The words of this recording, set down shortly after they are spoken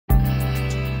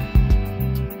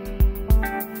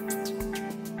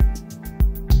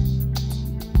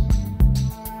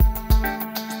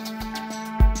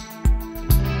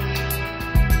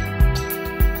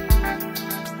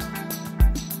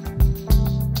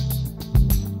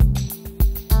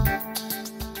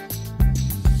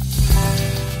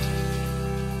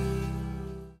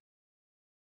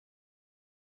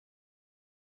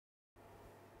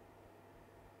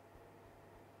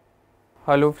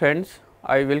Hello friends,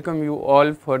 I welcome you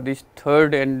all for this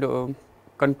third and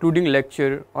concluding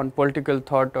lecture on political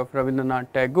thought of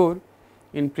Rabindranath Tagore.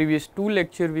 In previous two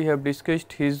lectures we have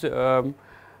discussed his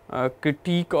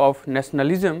critique of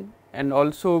nationalism and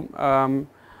also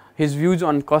his views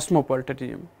on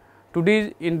cosmopolitanism.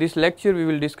 Today in this lecture we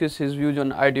will discuss his views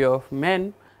on idea of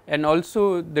man and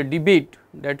also the debate,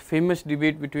 that famous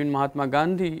debate between Mahatma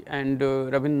Gandhi and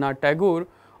Rabindranath Tagore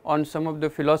on some of the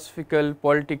philosophical,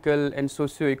 political and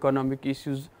socio-economic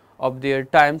issues of their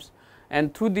times,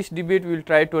 and through this debate we will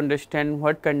try to understand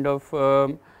what kind of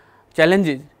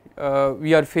challenges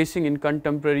we are facing in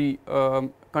contemporary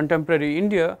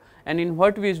India, and in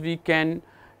what ways we can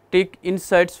take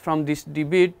insights from this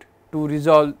debate to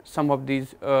resolve some of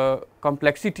these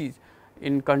complexities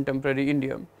in contemporary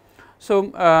India.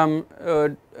 So,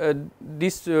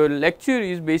 this lecture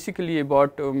is basically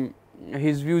about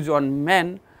his views on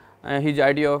man, his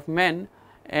idea of man,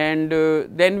 and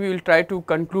then we will try to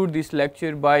conclude this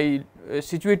lecture by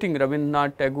situating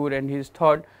Rabindranath Tagore and his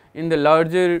thought in the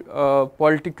larger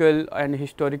political and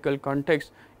historical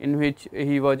context in which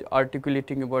he was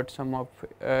articulating about some of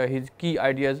his key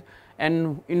ideas,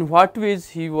 and in what ways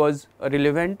he was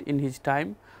relevant in his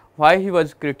time, why he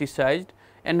was criticized,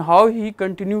 and how he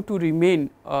continued to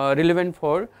remain relevant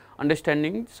for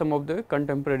understanding some of the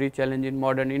contemporary challenge in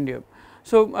modern India.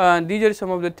 So, these are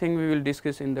some of the things we will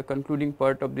discuss in the concluding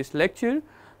part of this lecture.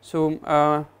 So,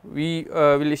 we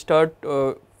will start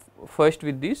first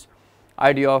with this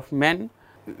idea of man,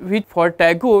 which for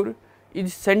Tagore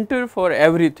is center for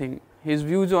everything. His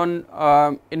views on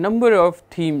a number of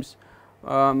themes,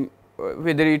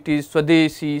 whether it is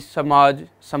Swadeshi,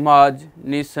 samaj,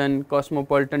 nation,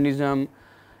 cosmopolitanism,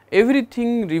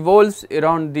 everything revolves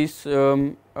around this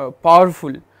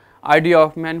powerful idea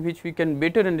of man, which we can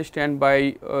better understand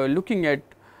by looking at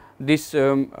this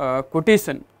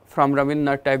quotation from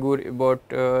Rabindranath Tagore about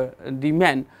the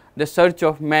man, the search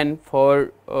of man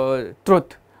for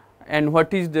truth, and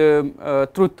what is the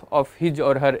truth of his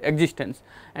or her existence,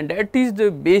 and that is the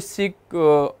basic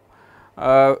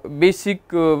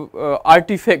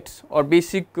artifacts or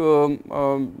basic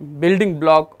building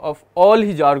block of all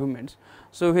his arguments.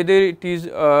 So, whether it is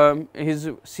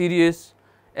his serious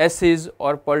essays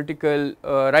or political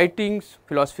writings,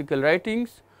 philosophical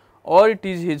writings, or it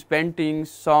is his paintings,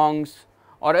 songs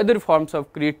or other forms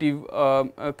of creative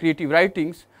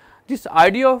writings, this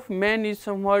idea of man is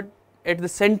somewhat at the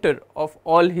center of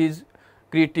all his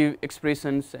creative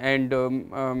expressions and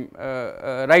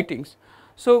writings.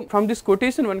 So, from this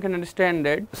quotation one can understand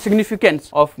that significance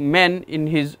of man in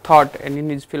his thought and in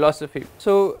his philosophy.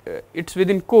 So, it is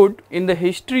within quote, "In the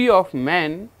history of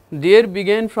man there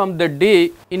began from the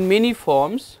day in many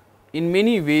forms, in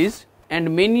many ways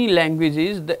and many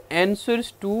languages the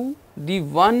answers to the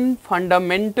one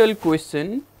fundamental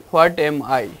question, what am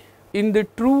I? In the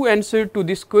true answer to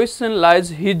this question lies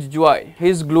his joy,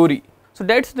 his glory." So,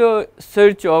 that is the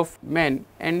search of man,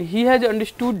 and he has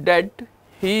understood that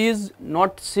he is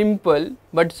not simple,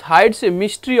 but hides a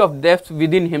mystery of depth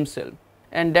within himself,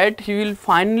 and that he will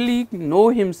finally know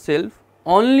himself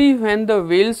only when the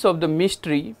veils of the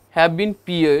mystery have been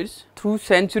pierced. Through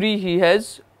century he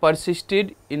has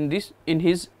persisted in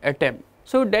his attempt.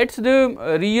 So, that is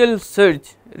the real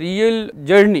search, real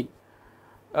journey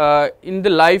in the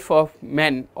life of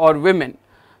men or women.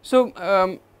 So,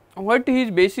 what he is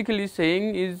basically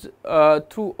saying is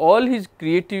through all his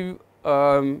creative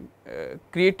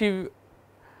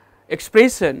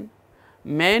expression,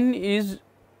 man is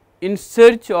in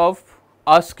search of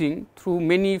asking through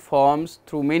many forms,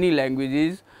 through many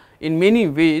languages, in many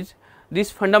ways,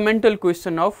 this fundamental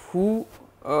question of who,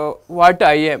 what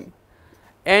I am,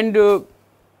 and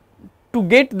to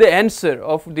get the answer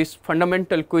of this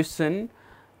fundamental question,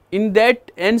 in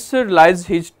that answer lies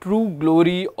his true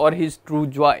glory or his true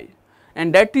joy,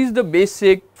 and that is the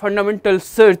basic fundamental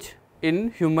search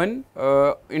in human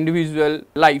individual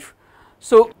life.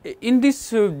 So, in this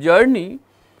journey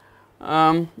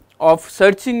of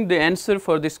searching the answer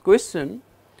for this question,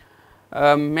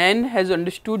 man has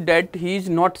understood that he is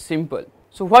not simple.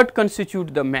 So, what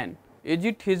constitutes the man? Is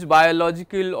it his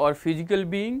biological or physical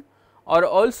being, or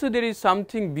also there is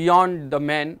something beyond the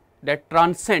man that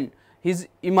transcends his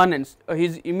immanence,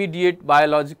 his immediate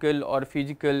biological or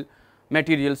physical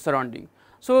material surrounding.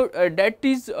 So, that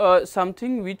is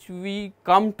something which we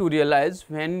come to realize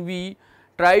when we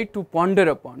try to ponder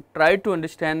upon, try to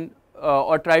understand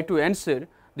or try to answer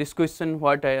this question,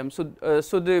 what I am. So,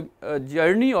 the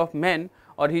journey of man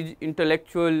or his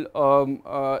intellectual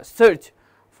search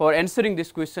for answering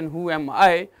this question, who am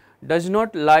I, does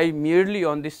not lie merely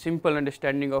on this simple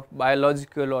understanding of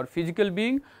biological or physical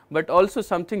being, but also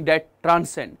something that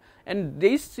transcend, and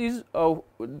this is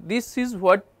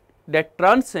what that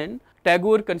transcend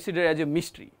Tagore considered as a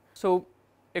mystery. So,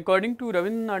 according to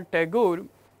Rabindranath Tagore,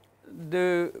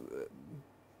 the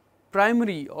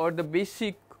primary or the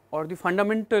basic or the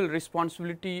fundamental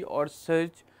responsibility or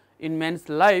search in man's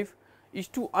life is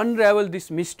to unravel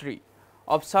this mystery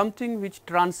of something which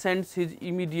transcends his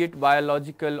immediate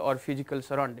biological or physical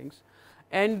surroundings.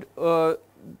 And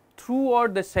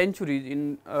throughout the centuries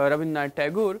in Rabindranath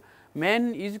Tagore,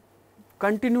 man is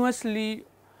continuously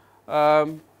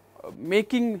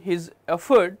making his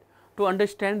effort to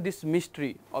understand this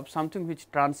mystery of something which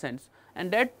transcends,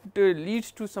 and that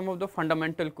leads to some of the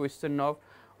fundamental question of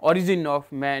origin of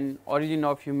man, origin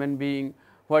of human being,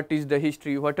 what is the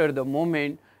history, what are the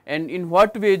moment, and in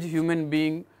what ways human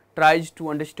being tries to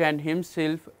understand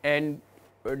himself and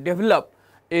develop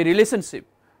a relationship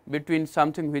between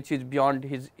something which is beyond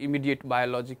his immediate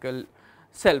biological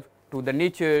self, to the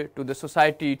nature, to the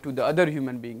society, to the other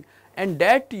human being. And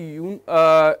that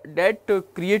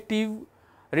creative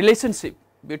relationship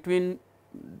between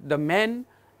the man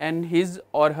and his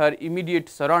or her immediate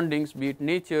surroundings, be it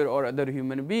nature or other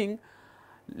human being,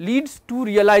 leads to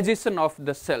realization of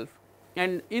the self.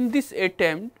 And in this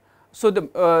attempt, so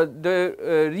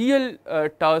the real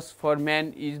task for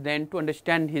man is then to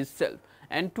understand his self,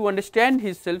 and to understand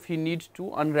his self he needs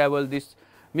to unravel this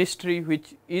mystery,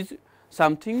 which is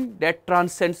something that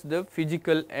transcends the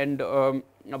physical and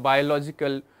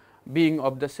biological being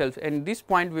of the self, and this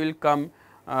point will come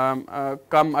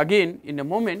again in a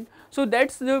moment. So, that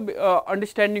is the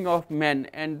understanding of man,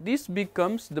 and this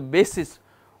becomes the basis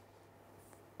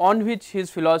on which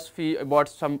his philosophy about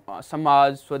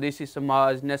samaj, Swadeshi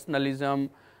samaj, nationalism,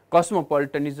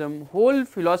 cosmopolitanism, whole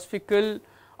philosophical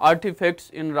artifacts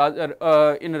in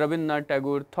Rabindranath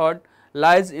Tagore thought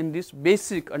lies in this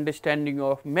basic understanding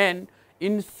of man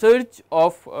in search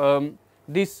of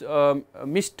this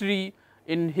mystery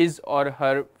in his or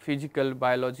her physical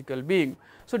biological being.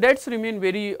 So, that is remain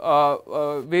very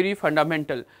very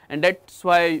fundamental, and that is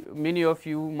why many of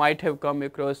you might have come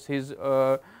across his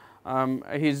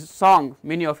song,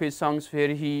 many of his songs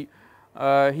where he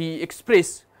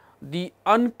express the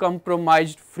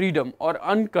uncompromised freedom or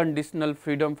unconditional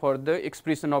freedom for the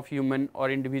expression of human or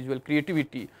individual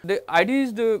creativity. The idea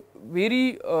is the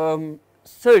very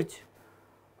search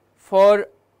for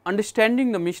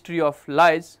understanding the mystery of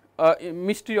life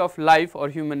or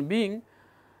human being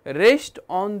rest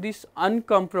on this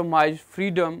uncompromised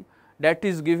freedom that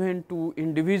is given to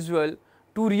individual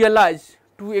to realize,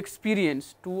 to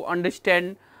experience, to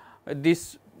understand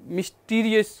this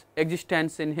mysterious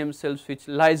existence in himself which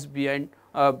lies behind,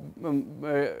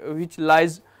 which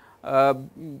lies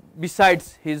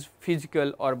besides his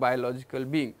physical or biological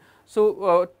being.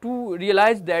 So, to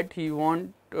realize that he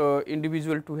want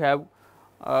individual to have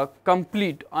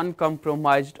complete,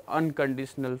 uncompromised,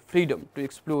 unconditional freedom to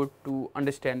explore, to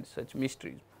understand such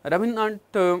mysteries.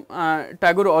 Rabindranath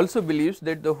Tagore also believes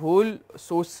that the whole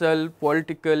social,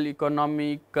 political,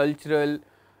 economic, cultural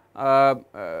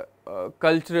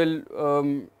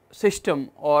system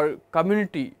or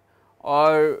community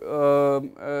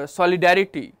or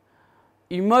solidarity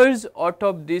emerge out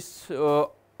of this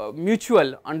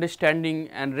mutual understanding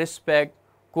and respect,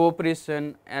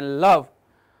 cooperation and love,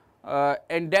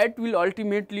 and that will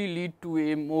ultimately lead to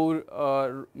a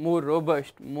more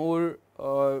robust, more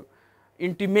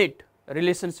intimate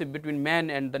relationship between man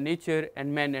and the nature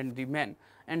and man and the man,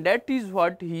 and that is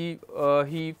what he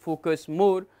focused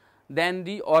more than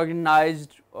the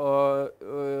organized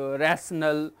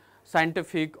rational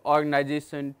scientific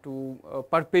organization to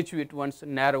perpetuate one's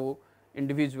narrow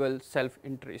individual self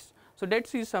interest. So,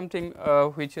 that is something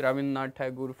which Rabindranath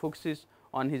Tagore focuses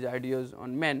on his ideas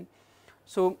on man.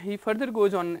 So, he further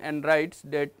goes on and writes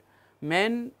that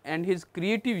man and his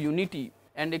creative unity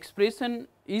and expression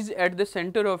is at the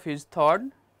center of his thought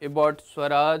about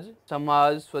Swaraj,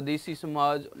 Samaj, Swadeshi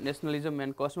Samaj, nationalism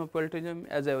and cosmopolitanism,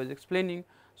 as I was explaining.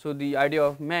 So, the idea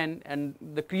of man and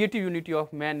the creative unity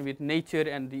of man with nature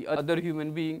and the other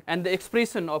human being and the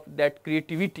expression of that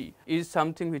creativity is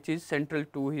something which is central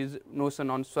to his notion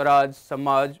on Swaraj,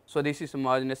 Samaj, Swadeshi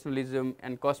Samaj, nationalism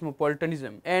and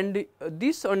cosmopolitanism. And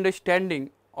this understanding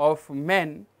of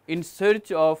man in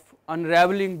search of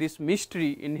unraveling this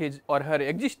mystery in his or her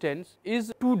existence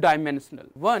is two dimensional.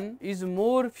 One is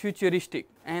more futuristic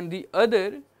and the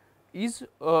other is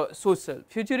social.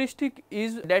 Futuristic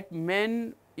is that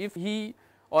man, if he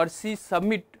or she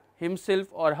submit himself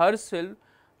or herself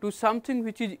to something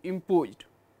which is imposed,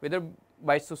 whether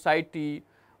by society,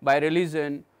 by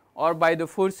religion or by the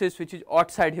forces which is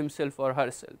outside himself or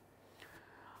herself.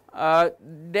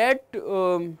 That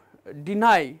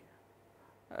deny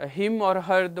him or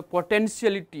her the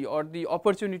potentiality or the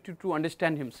opportunity to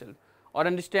understand himself or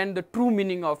understand the true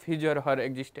meaning of his or her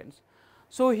existence.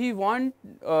 So, he want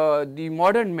the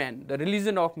modern man, the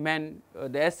religion of man,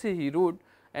 the essay he wrote,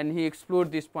 and he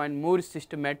explored this point more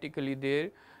systematically there,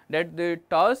 that the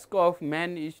task of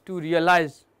man is to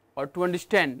realize or to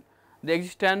understand the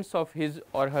existence of his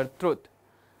or her truth,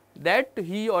 that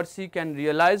he or she can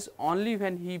realize only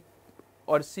when he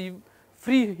or she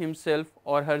free himself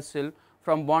or herself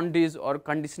from bondage or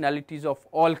conditionalities of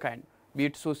all kind, be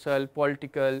it social,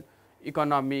 political,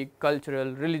 economic,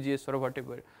 cultural, religious or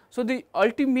whatever. So, the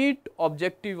ultimate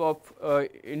objective of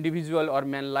individual or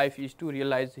man life is to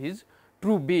realize his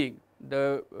true being,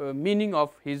 the meaning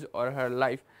of his or her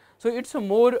life. So, it is a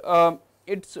more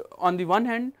it is on the one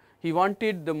hand he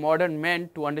wanted the modern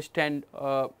man to understand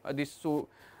this. So,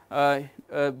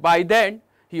 by that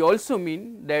he also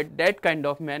mean that that kind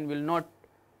of man will not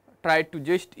try to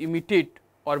just imitate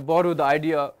or borrow the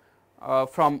idea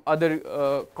from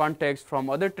other contexts, from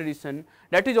other tradition.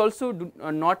 That is also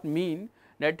not mean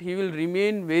that he will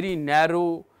remain very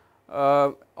narrow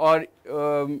or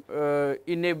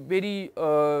in a very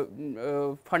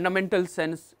fundamental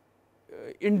sense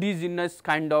indigenous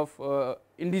kind of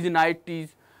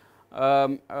indigenities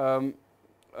or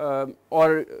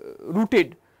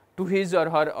rooted to his or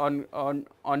her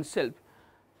on self.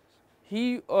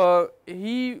 He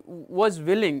was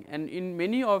willing, and in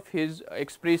many of his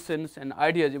expressions and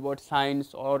ideas about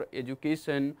science or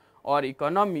education or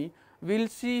economy, we will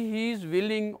see he is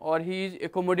willing or he is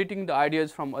accommodating the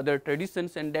ideas from other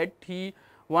traditions, and that he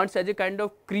wants as a kind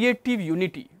of creative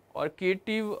unity or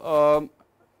creative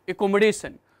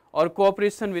accommodation or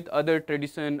cooperation with other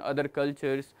tradition, other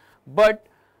cultures, but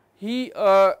he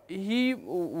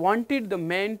wanted the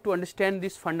man to understand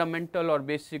this fundamental or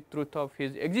basic truth of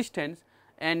his existence,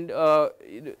 and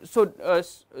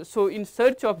so in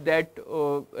search of that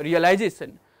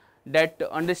realization, that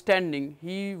understanding,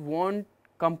 he want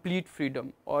complete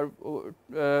freedom or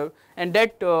and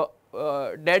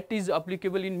that is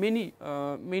applicable in many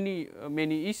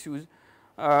issues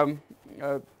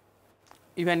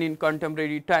even in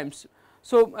contemporary times.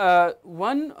 So,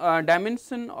 one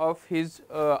dimension of his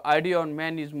idea on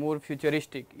man is more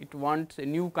futuristic. It wants a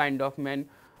new kind of man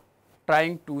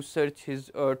trying to search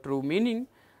his true meaning,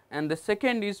 and the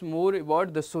second is more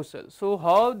about the social. So,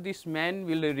 how this man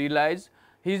will realize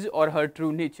his or her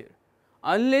true nature,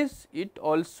 unless it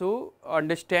also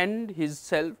understand his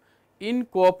self in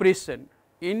cooperation,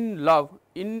 in love,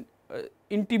 in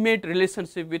intimate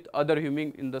relationship with other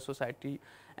human in the society.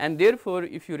 And therefore,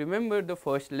 if you remember the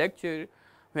first lecture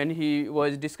when he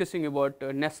was discussing about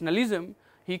nationalism,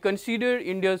 he considered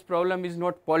India's problem is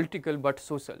not political but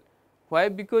social. Why?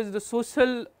 Because the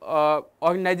social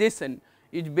organization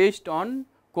is based on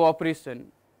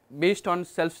cooperation, based on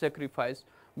self-sacrifice,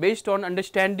 based on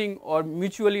understanding or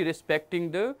mutually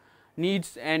respecting the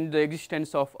needs and the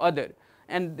existence of other.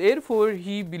 And therefore,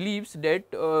 he believes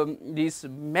that this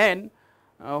man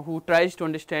who tries to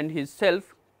understand his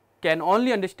self can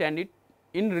only understand it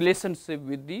in relationship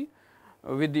with the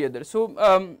other.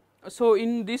 So, so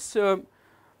in this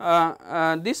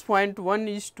this point, one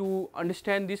is to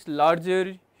understand this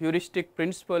larger heuristic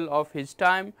principle of his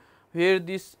time, where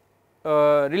this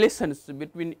relations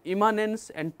between immanence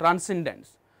and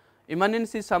transcendence.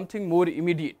 Immanence is something more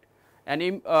immediate,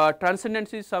 and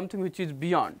transcendence is something which is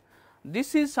beyond.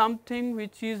 This is something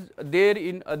which is there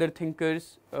in other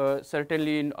thinkers,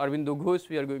 certainly in Aurobindo Ghosh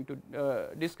we are going to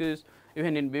discuss,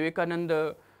 even in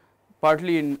Vivekananda,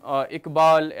 partly in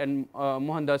Iqbal and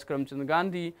Mohandas Karamchand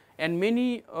Gandhi, and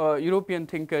many European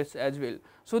thinkers as well.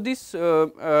 So, this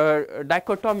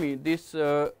dichotomy, this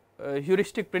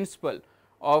heuristic principle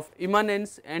of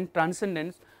immanence and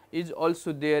transcendence is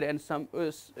also there, and some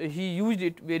he used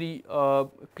it very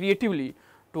creatively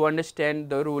to understand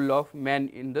the role of man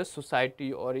in the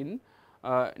society or in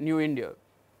New India.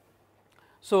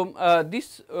 So,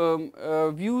 this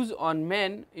views on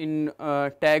man in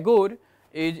Tagore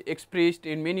is expressed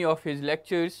in many of his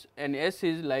lectures and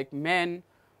essays like Man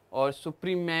or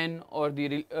Supreme Man, or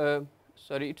the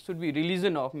it should be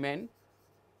Religion of Man,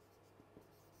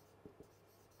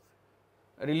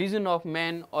 Religion of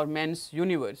Man or Man's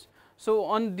Universe. So,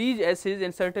 on these essays,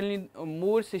 and certainly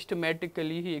more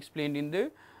systematically he explained in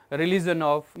the Religion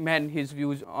of Man his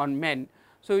views on man.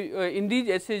 So, in these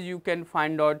essays you can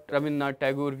find out Rabindranath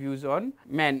Tagore views on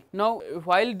man. Now,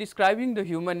 while describing the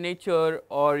human nature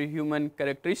or human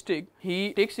characteristic,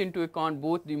 he takes into account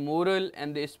both the moral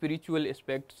and the spiritual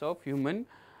aspects of human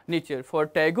nature. For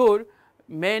Tagore,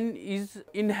 man is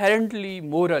inherently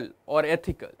moral or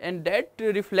ethical, and that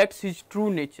reflects his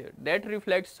true nature, that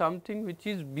reflects something which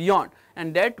is beyond,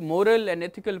 and that moral and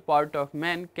ethical part of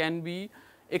man can be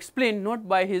explained not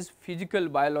by his physical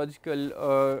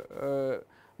biological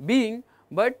being,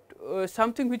 but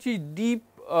something which is deep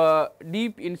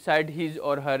inside his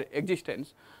or her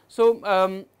existence.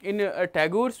 So, in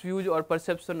Tagore's views or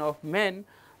perception of man,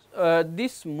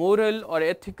 this moral or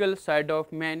ethical side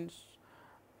of man,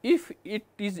 if it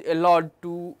is allowed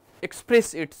to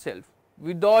express itself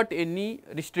without any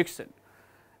restriction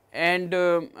and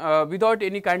without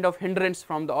any kind of hindrance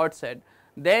from the outside,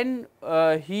 then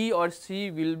he or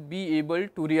she will be able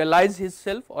to realize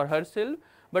himself or herself,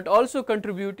 but also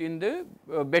contribute in the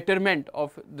betterment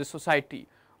of the society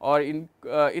or in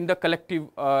the collective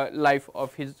life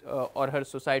of his or her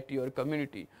society or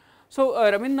community. So,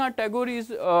 Rabindranath Tagore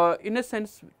is in a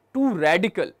sense too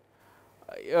radical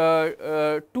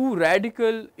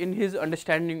in his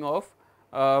understanding of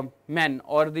man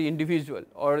or the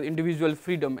individual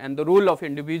freedom and the role of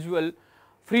individual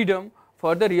freedom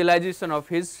for the realization of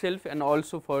his self and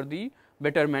also for the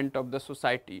betterment of the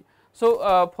society.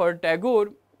 So, for Tagore,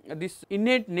 this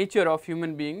innate nature of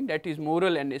human being, that is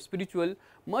moral and spiritual,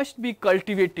 must be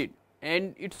cultivated,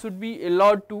 and it should be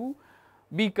allowed to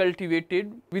be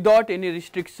cultivated without any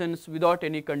restrictions, without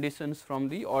any conditions from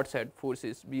the outside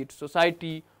forces, be it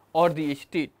society or the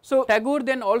state. So, Tagore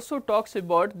then also talks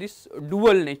about this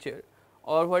dual nature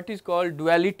or what is called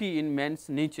duality in man's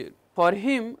nature. For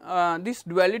him, this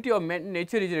duality of man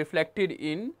nature is reflected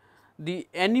in the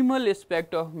animal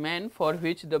aspect of man, for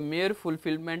which the mere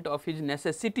fulfillment of his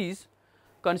necessities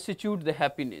constitute the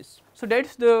happiness. So, that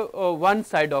is the one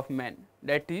side of man,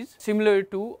 that is similar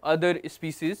to other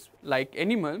species like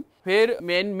animal, where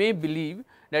man may believe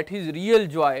that his real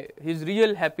joy, his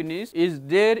real happiness is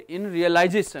there in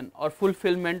realization or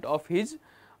fulfillment of his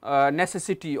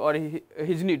necessity or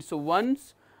his needs. So,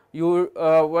 once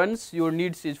your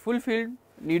needs is fulfilled,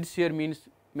 needs here means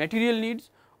material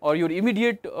needs or your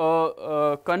immediate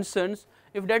concerns,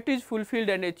 if that is fulfilled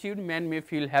and achieved, man may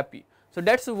feel happy. So,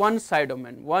 that is one side of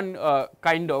man, one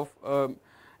kind of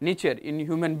nature in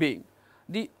human being.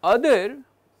 The other,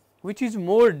 which is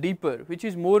more deeper, which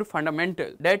is more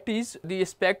fundamental, that is the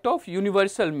aspect of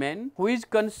universal man, who is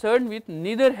concerned with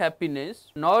neither happiness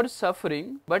nor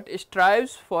suffering, but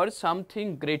strives for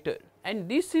something greater. And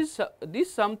this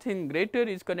something greater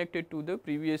is connected to the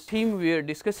previous theme we are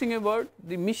discussing about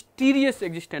the mysterious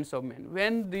existence of man.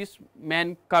 When this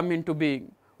man come into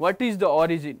being, what is the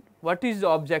origin, what is the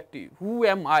objective, who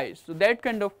am I? So, that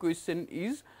kind of question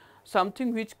is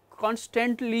something which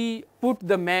constantly put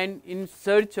the man in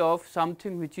search of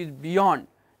something which is beyond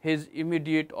his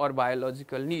immediate or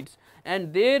biological needs,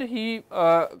 and there he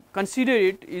consider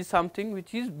it is something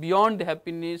which is beyond the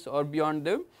happiness or beyond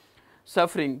the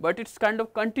suffering, but it is kind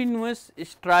of continuous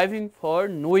striving for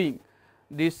knowing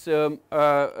this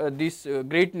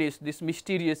greatness, this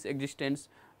mysterious existence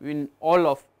in all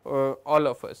of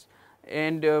us,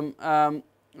 and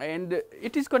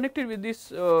it is connected with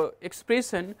this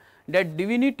expression that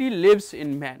divinity lives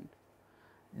in man.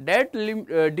 That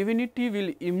divinity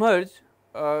will emerge,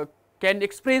 can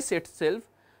express itself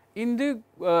in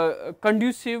the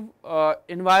conducive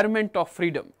environment of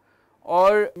freedom,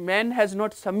 or man has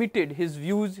not submitted his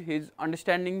views, his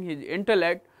understanding, his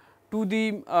intellect to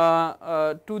the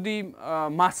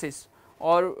masses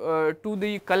or to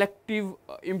the collective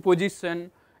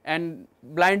imposition and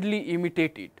blindly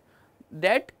imitate it.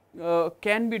 That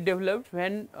can be developed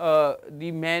when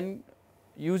the man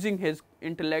using his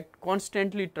intellect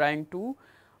constantly trying to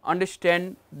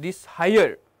understand this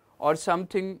higher or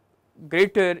something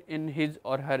greater in his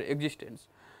or her existence.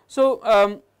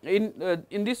 So,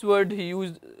 in this word he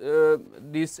used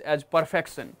this as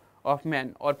perfection of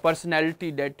man or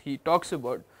personality that he talks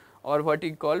about, or what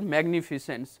he called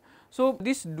magnificence. So,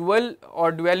 this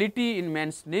duality in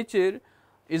man's nature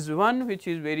is one which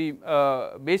is very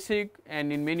basic,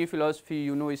 and in many philosophy,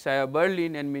 Isaiah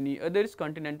Berlin and many others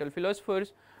continental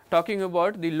philosophers talking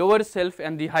about the lower self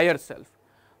and the higher self.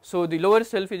 So, the lower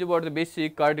self is about the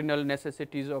basic cardinal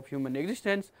necessities of human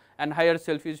existence, and higher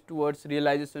self is towards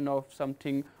realization of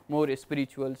something more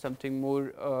spiritual, something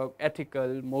more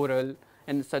ethical, moral,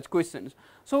 and such questions.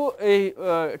 So,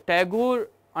 Tagore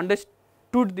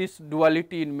understood this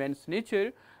duality in man's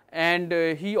nature, and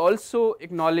he also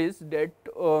acknowledged that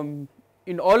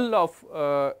in all of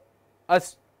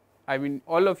us, I mean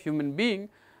all of human being,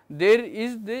 there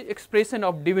is the expression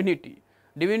of divinity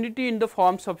in the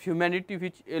forms of humanity,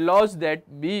 which allows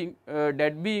that being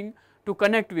to to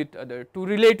connect with others, to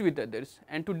relate with others,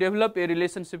 and to develop a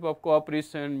relationship of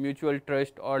cooperation, mutual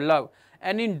trust or love.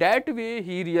 And in that way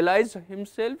he realized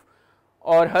himself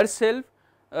or herself,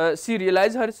 she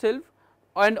realized herself,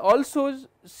 and also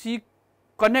she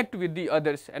connect with the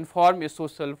others and form a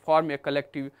social, form a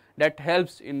collective that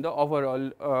helps in the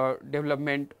overall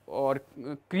development or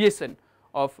creation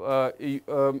of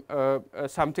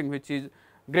something which is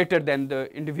greater than the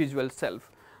individual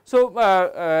self. So,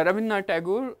 Rabindranath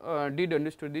Tagore did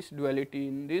understood this duality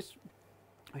in this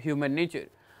human nature.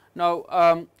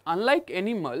 Now, unlike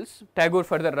animals, Tagore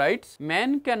further writes,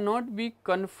 man cannot be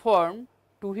conformed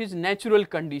to his natural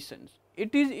conditions.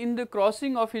 It is in the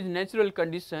crossing of his natural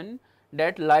condition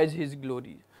that lies his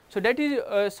glory. So, that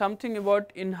is something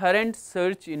about inherent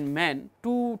search in man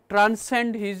to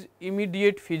transcend his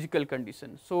immediate physical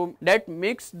condition. So, that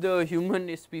makes the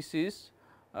human species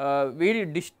very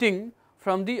distinct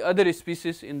from the other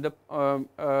species in the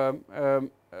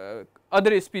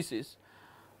other species.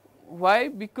 Why?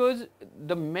 Because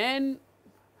the man,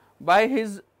 by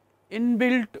his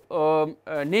inbuilt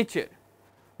nature,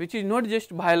 which is not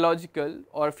just biological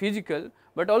or physical,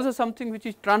 but also something which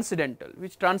is transcendental,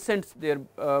 which transcends their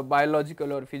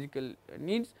biological or physical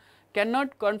needs,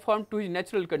 cannot conform to his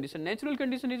natural condition. Natural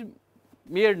condition is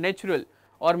mere natural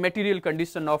or material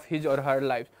condition of his or her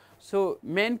life. So,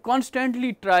 man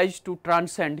constantly tries to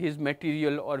transcend his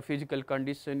material or physical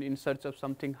condition in search of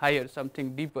something higher,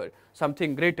 something deeper,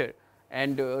 something greater,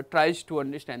 and tries to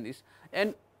understand this.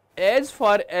 And as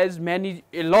far as man is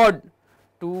allowed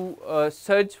to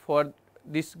search for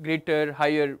this greater,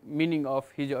 higher meaning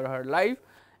of his or her life,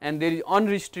 and there is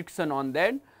unrestriction on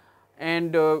that,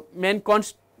 and man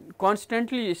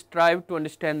constantly strive to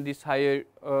understand this higher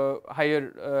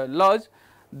laws,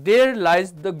 there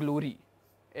lies the glory.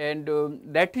 And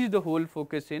that is the whole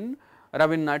focus in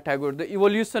Rabindranath Tagore, the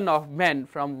evolution of man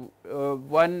from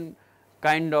one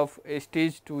kind of a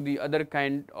stage to the other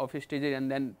kind of a stage, and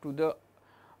then to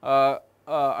the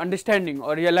understanding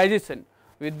or realization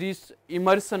with this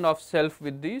immersion of self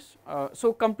with this.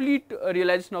 So, complete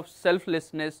realization of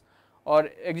selflessness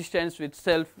or existence with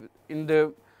self in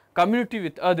the community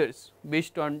with others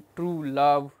based on true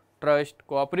love, trust,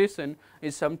 cooperation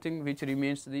is something which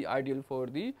remains the ideal for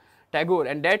the Tagore,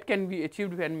 and that can be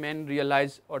achieved when man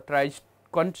realize or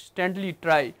constantly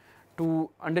try to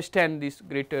understand these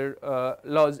greater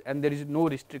laws, and there is no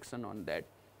restriction on that.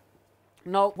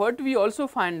 Now, what we also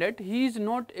find that he is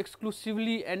not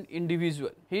exclusively an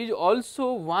individual, he is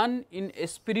also one in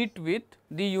spirit with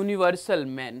the universal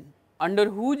man,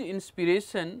 under whose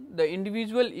inspiration the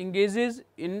individual engages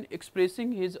in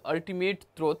expressing his ultimate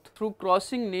truth through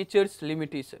crossing nature's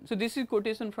limitation. So, this is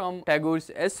quotation from Tagore's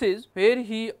essays, where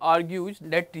he argues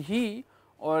that he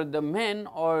or the man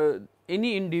or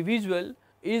any individual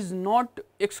is not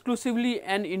exclusively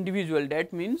an individual,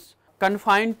 that means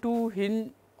confined to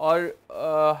him or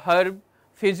her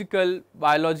physical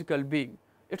biological being.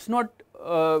 It is not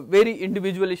very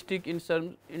individualistic in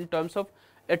terms of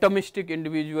atomistic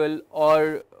individual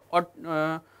or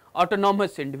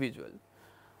autonomous individual.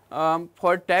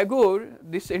 For Tagore,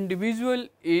 this individual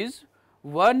is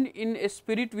one in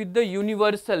spirit with the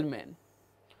universal man.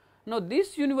 Now,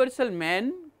 this universal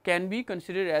man can be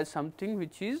considered as something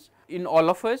which is in all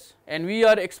of us, and we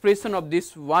are expression of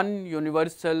this one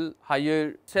universal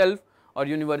higher self or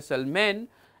universal man,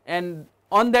 and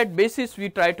on that basis we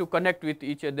try to connect with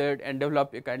each other and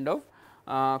develop a kind of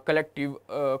collective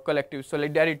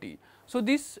solidarity. So,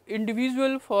 this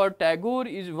individual for Tagore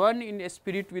is one in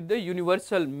spirit with the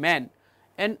universal man,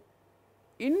 and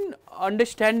in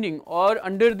understanding or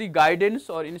under the guidance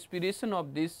or inspiration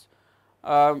of this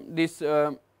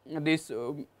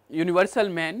universal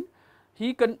man,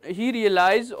 he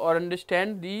realize or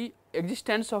understand the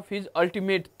existence of his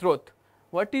ultimate truth.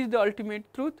 What is the ultimate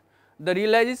truth? The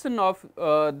realization of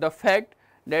the fact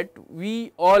that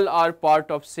we all are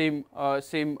part of same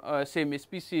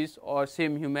species or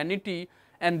same humanity,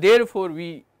 and therefore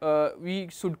we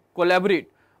should collaborate,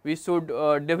 we should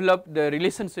develop the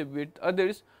relationship with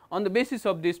others on the basis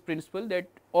of this principle that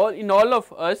in all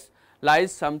of us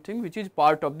lies something which is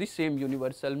part of the same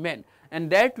universal man, and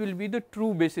that will be the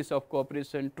true basis of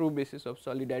cooperation, true basis of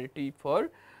solidarity for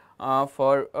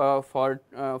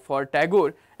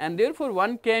Tagore. And therefore,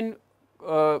 one can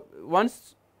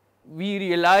once we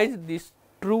realize this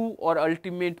true or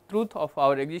ultimate truth of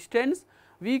our existence,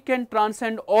 we can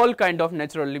transcend all kind of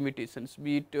natural limitations,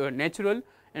 be it natural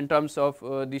in terms of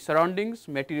the surroundings,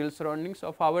 material surroundings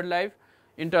of our life,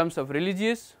 in terms of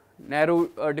religious, narrow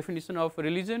definition of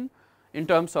religion, in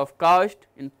terms of caste,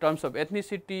 in terms of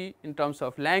ethnicity, in terms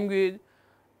of language,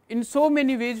 in so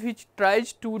many ways which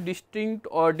tries to distinct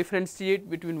or differentiate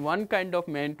between one kind of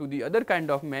man to the other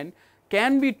kind of man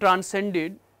can be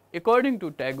transcended according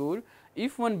to Tagore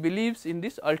if one believes in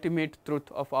this ultimate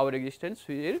truth of our existence,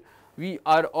 where we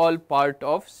are all part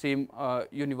of same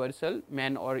universal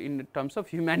man, or in terms of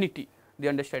humanity, the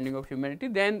understanding of humanity,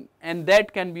 then and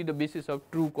that can be the basis of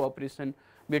true cooperation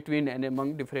between and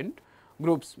among different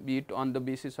groups, be it on the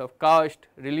basis of caste,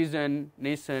 religion,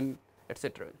 nation,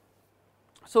 etc.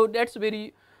 So, that is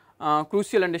very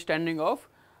crucial understanding of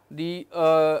the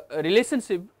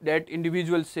relationship that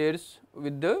individual shares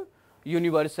with the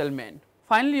universal man.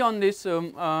 Finally, on this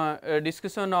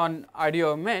discussion on idea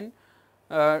of man,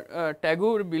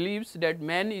 Tagore believes that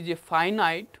man is a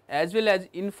finite as well as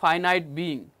infinite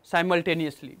being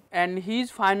simultaneously, and he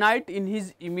is finite in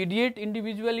his immediate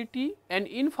individuality and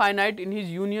infinite in his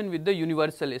union with the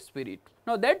universal spirit.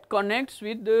 Now, that connects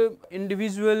with the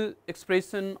individual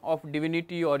expression of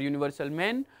divinity or universal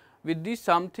man with this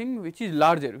something which is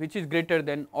larger, which is greater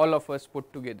than all of us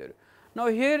put together. Now,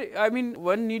 here I mean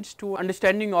one needs to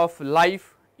understanding of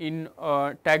life in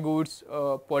Tagore's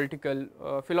political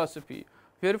philosophy,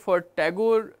 where for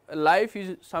Tagore life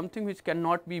is something which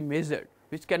cannot be measured,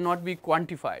 which cannot be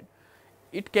quantified.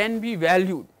 It can be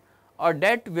valued, or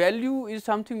that value is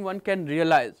something one can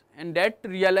realize, and that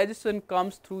realization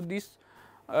comes through this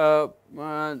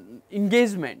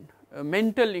engagement,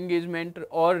 mental engagement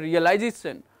or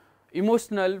realization,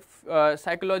 emotional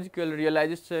psychological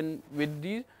realization with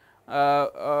the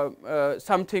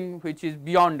something which is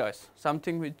beyond us,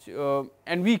 something which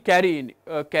and we carry in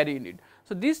it.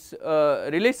 So, this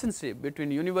relationship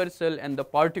between universal and the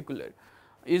particular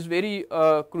is very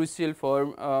crucial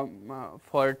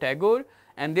for Tagore,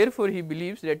 and therefore, he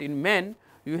believes that in man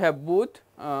you have both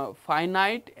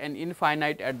finite and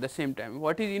infinite at the same time.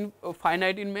 What is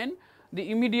finite in man?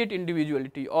 The immediate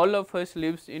individuality. All of us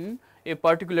lives in a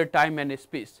particular time and a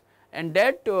space, and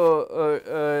that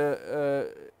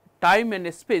time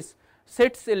and space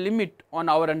sets a limit on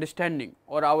our understanding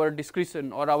or our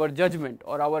discretion or our judgment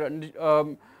or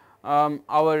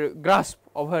our grasp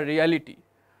of our reality.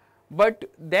 But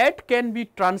that can be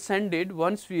transcended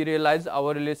once we realize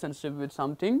our relationship with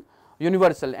something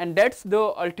universal, and that is the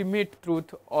ultimate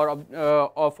truth or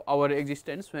of our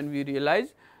existence, when we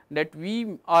realize that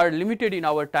we are limited in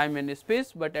our time and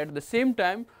space, but at the same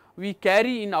time we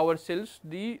carry in ourselves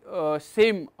the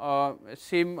same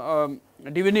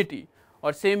divinity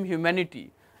or same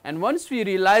humanity, and once we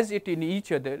realize it in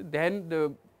each other, then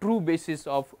the true basis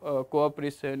of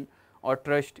cooperation or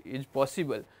trust is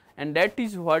possible, and that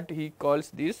is what he calls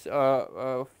this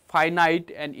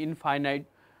finite and infinite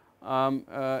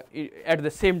at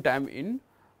the same time in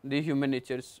the human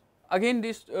natures. Again,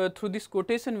 this through this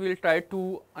quotation we will try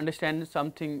to understand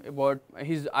something about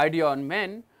his idea on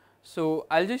man. So,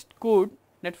 I will just quote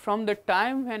that from the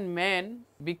time when man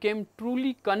became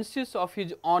truly conscious of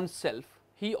his own self,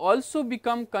 he also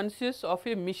became conscious of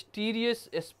a mysterious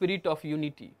spirit of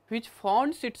unity, which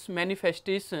finds its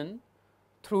manifestation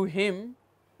through him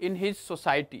in his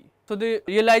society. So, the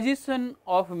realization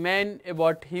of man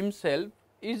about himself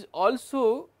is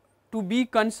also to be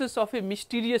conscious of a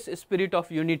mysterious spirit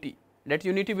of unity, that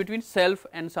unity between self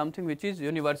and something which is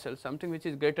universal, something which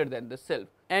is greater than the self,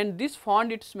 and this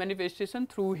found its manifestation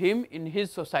through him in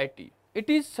his society. It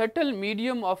is subtle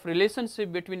medium of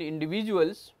relationship between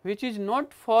individuals which is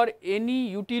not for any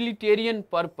utilitarian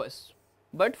purpose,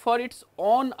 but for its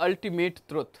own ultimate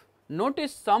truth, not a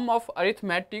sum of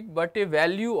arithmetic, but a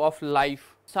value of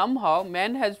life. Somehow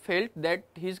man has felt that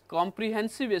his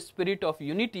comprehensive spirit of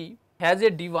unity has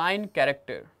a divine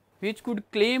character, which could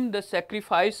claim the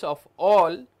sacrifice of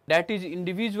all that is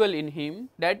individual in him,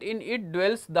 that in it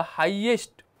dwells the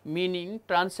highest meaning,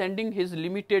 transcending his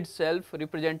limited self,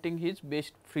 representing his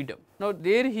best freedom. Now,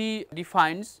 there he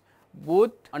defines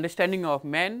both understanding of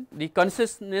man, the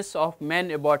consciousness of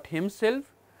man about himself,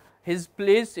 his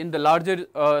place in the larger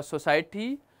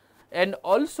society, and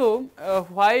also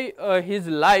why his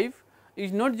life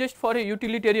is not just for a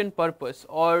utilitarian purpose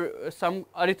or some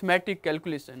arithmetic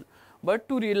calculation, but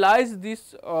to realize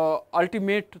this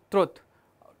ultimate truth,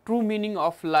 true meaning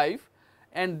of life,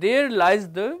 and there lies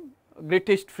the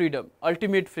greatest freedom,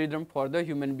 ultimate freedom for the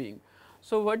human being.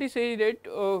 So, what he says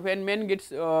that when man gets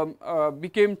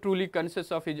became truly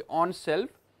conscious of his own self,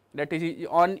 that is his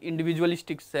own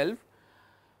individualistic self,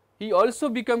 he also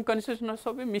become consciousness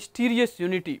of a mysterious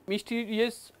unity,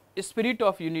 mysterious spirit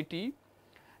of unity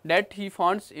that he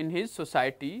finds in his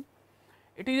society.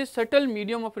 It is a subtle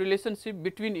medium of relationship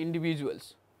between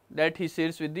individuals that he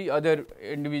shares with the other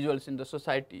individuals in the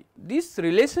society. This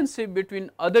relationship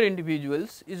between other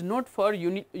individuals is not for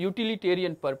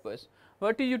utilitarian purpose,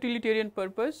 What is utilitarian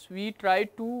purpose? We try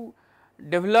to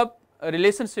develop a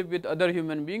relationship with other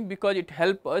human being because it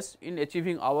helps us in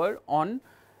achieving our own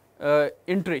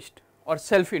interest or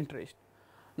self interest.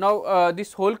 Now,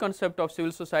 this whole concept of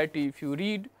civil society, if you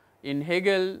read in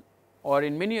Hegel or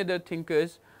in many other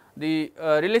thinkers, the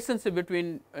relationship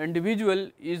between individual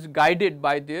is guided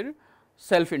by their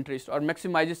self interest or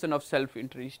maximization of self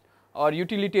interest, or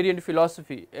utilitarian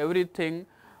philosophy, everything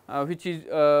which is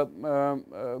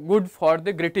good for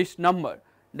the greatest number,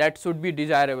 that should be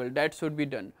desirable, that should be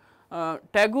done.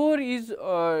 Tagore is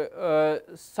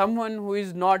someone who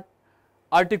is not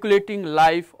articulating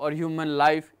life or human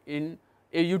life in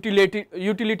a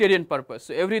utilitarian purpose.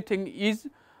 So, everything is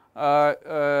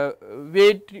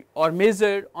weighed or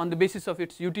measured on the basis of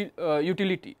its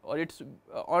utility, or its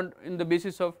in the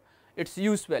basis of its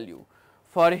use value.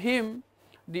 For him,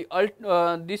 the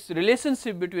this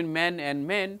relationship between man and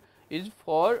man is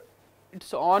for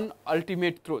its own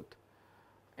ultimate truth,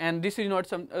 and this is not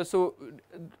some so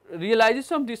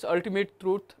realization of this ultimate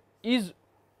truth is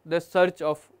the search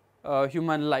of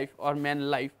human life or man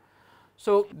life.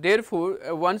 So, therefore,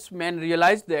 once man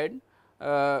realized that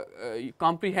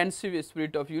comprehensive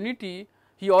spirit of unity,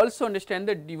 he also understands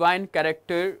the divine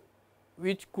character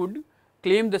which could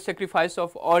claim the sacrifice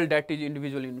of all that is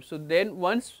individual in him. So, then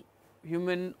once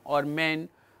human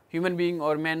being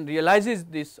or man realizes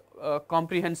this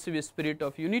comprehensive spirit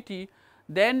of unity,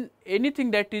 then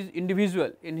anything that is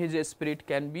individual in his spirit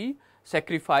can be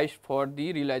sacrificed for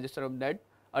the realization of that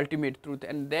ultimate truth,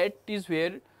 and that is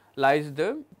where lies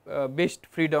the best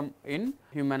freedom in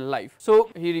human life. So,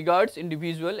 he regards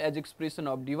individual as expression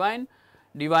of divine.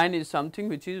 Divine is something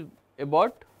which is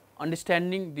about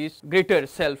understanding this greater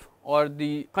self or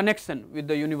the connection with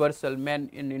the universal man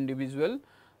in individual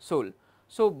soul.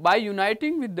 So, by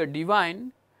uniting with the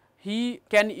divine, he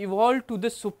can evolve to the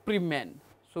supreme man.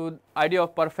 So, idea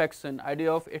of perfection,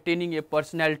 idea of attaining a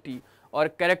personality or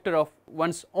character of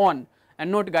one's own and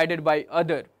not guided by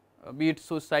other, be it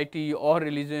society or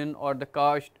religion or the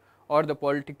caste or the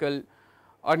political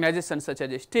organization such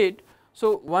as a state.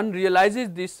 So, one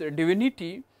realizes this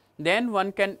divinity, then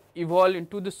one can evolve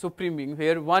into the supreme being,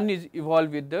 where one is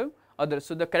evolved with the other.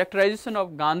 So, the characterization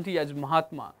of Gandhi as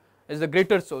Mahatma, as the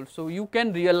greater soul. So, you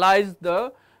can realize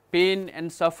the pain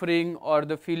and suffering or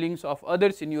the feelings of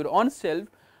others in your own self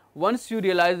once you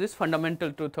realize this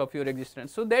fundamental truth of your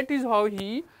existence. So, that is how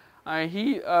he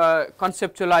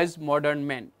conceptualized modern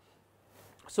man.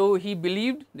 So, he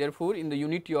believed therefore in the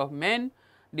unity of man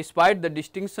despite the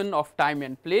distinction of time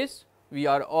and place. We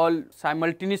are all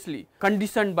simultaneously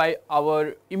conditioned by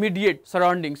our immediate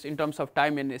surroundings in terms of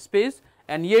time and space,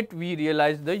 and yet we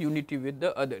realize the unity with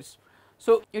the others.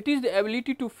 So, it is the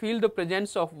ability to feel the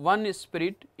presence of one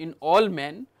spirit in all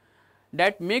men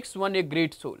that makes one a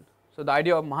great soul. So, the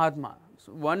idea of Mahatma,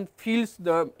 so one feels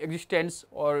the existence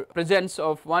or presence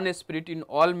of one spirit in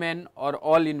all men or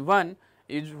all in one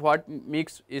is what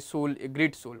makes a soul a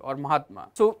great soul or Mahatma.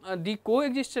 So, the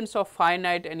coexistence of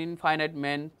finite and infinite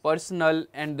man, personal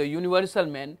and the universal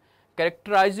man,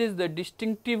 characterizes the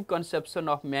distinctive conception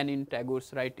of man in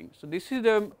Tagore's writing. So, this is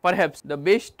the perhaps the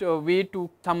best way to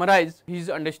summarize his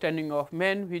understanding of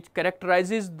man, which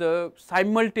characterizes the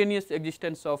simultaneous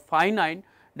existence of finite,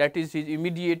 that is his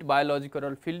immediate biological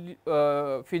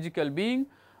or physical being,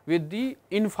 with the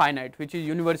infinite, which is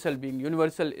universal being,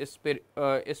 universal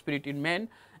spirit in man,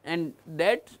 and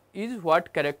that is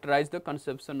what characterized the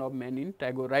conception of man in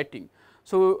Tagore writing.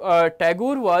 So,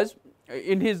 Tagore was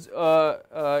in his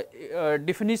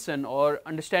definition or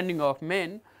understanding of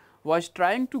man was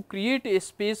trying to create a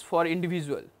space for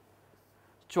individual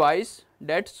choice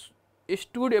that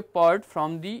stood apart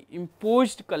from the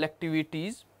imposed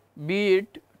collectivities, be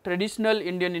it traditional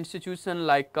Indian institution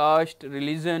like caste,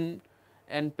 religion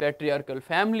and patriarchal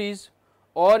families,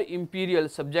 or imperial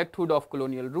subjecthood of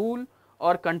colonial rule,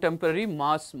 or contemporary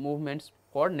mass movements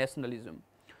for nationalism.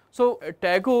 So,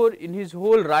 Tagore in his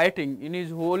whole writing, in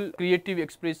his whole creative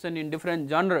expression in different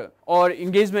genre or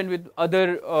engagement with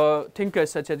other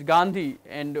thinkers such as Gandhi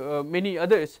and many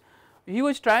others, he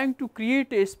was trying to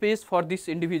create a space for this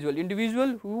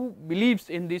individual who believes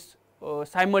in this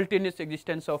simultaneous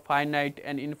existence of finite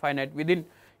and infinite within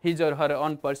his or her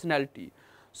own personality.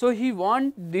 So, he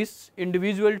wants this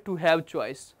individual to have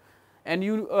choice, and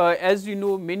as you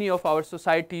know, many of our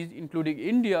societies including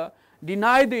India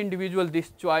deny the individual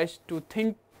this choice to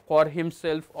think for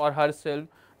himself or herself,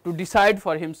 to decide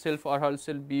for himself or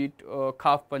herself, be it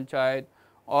khaf panchayat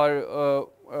or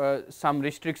some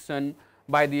restriction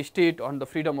by the state on the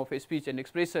freedom of speech and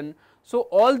expression. So,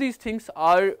 all these things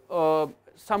are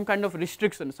some kind of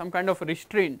restriction, some kind of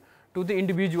restraint to the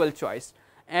individual choice,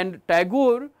 and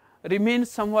Tagore remains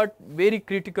somewhat very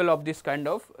critical of this kind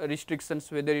of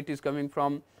restrictions, whether it is coming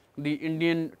from the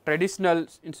Indian traditional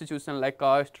institution like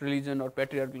caste, religion or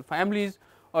patriarchal families,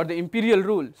 or the imperial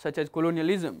rule such as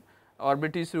colonialism or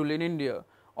British rule in India,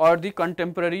 or the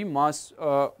contemporary mass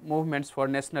movements for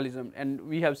nationalism. And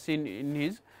we have seen in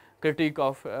his critique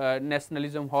of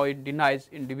nationalism how it denies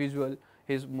individual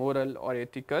his moral or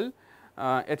ethical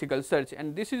search.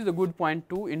 And this is the good point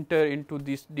to enter into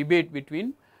this debate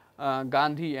between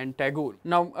Gandhi and Tagore.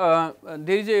 Now,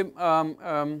 there is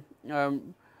a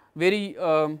very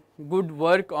good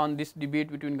work on this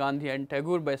debate between Gandhi and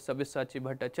Tagore by Sabyasachi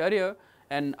Bhattacharya,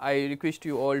 and I request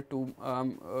you all to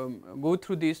go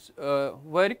through this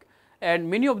work, and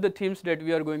many of the themes that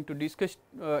we are going to discuss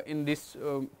in this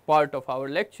part of our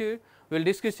lecture, we will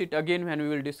discuss it again when we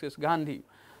will discuss Gandhi.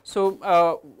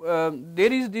 So,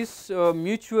 there is this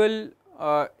mutual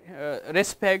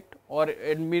respect or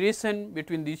admiration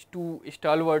between these two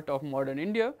stalwarts of modern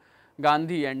India,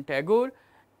 Gandhi and Tagore,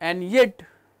 and yet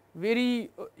very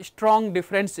strong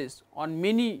differences on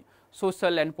many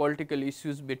social and political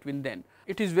issues between them.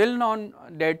 It is well known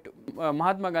that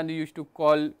Mahatma Gandhi used to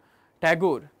call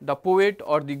Tagore the poet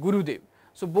or the Gurudev.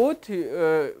 So, both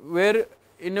were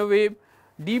in a way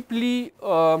deeply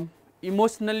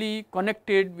emotionally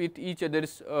connected with each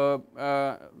other's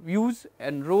views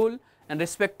and role, and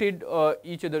respected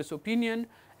each other's opinion,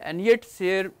 and yet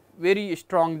share very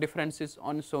strong differences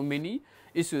on so many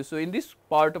issues. So, in this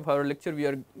part of our lecture we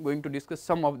are going to discuss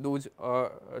some of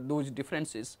those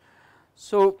differences.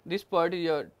 So, this part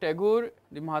is Tagore,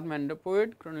 the Mahatma and the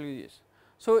poet chronology.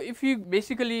 So, if you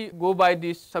basically go by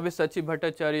this Sabyasachi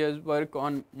Bhattacharya's work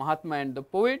on Mahatma and the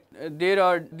poet, there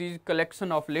are these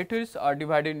collection of letters are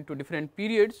divided into different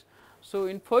periods. So,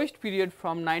 in first period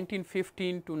from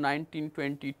 1915 to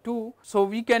 1922, so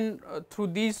we can through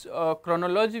this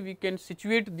chronology we can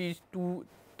situate these two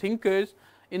thinkers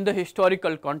in the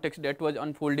historical context that was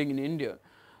unfolding in India.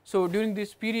 So, during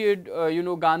this period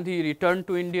Gandhi returned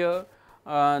to India,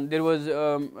 there was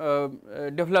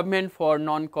development for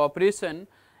non-cooperation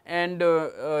and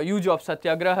use of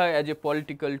Satyagraha as a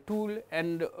political tool,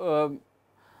 and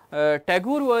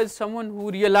Tagore was someone who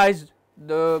realized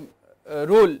the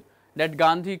role that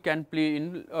Gandhi can play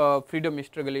in freedom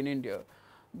struggle in India,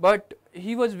 but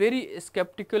he was very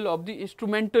skeptical of the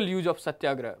instrumental use of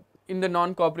Satyagraha in the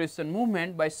non-cooperation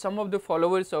movement by some of the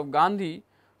followers of Gandhi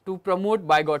to promote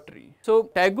bigotry. So,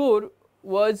 Tagore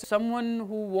was someone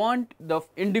who want the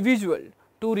individual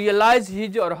to realize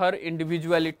his or her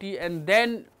individuality and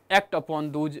then act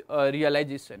upon those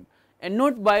realization, and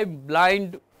not by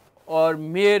blind or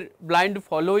mere blind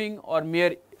following or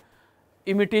mere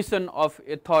imitation of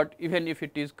a thought, even if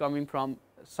it is coming from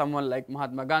someone like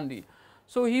Mahatma Gandhi.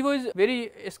 So, he was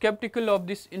very skeptical of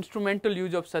this instrumental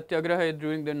use of Satyagraha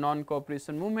during the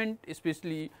non-cooperation movement,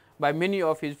 especially by many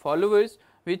of his followers,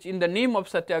 which in the name of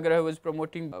Satyagraha was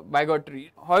promoting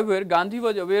bigotry. However, Gandhi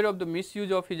was aware of the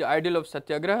misuse of his ideal of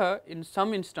Satyagraha in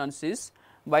some instances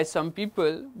by some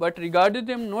people, but regarded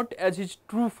them not as his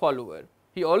true follower.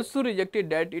 He also rejected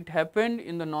that it happened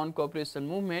in the non-cooperation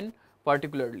movement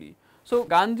particularly. So,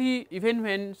 Gandhi, even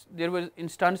when there were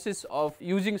instances of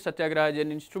using Satyagraha as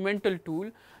an instrumental tool,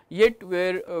 yet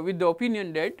were with the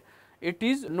opinion that it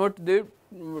is not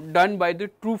done by the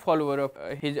true follower of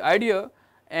his idea,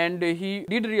 and he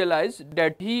did realize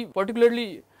that he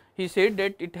said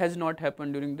that it has not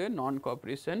happened during the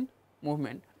non-cooperation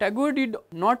movement. Tagore did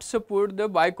not support the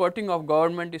boycotting of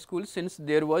government schools since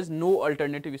there was no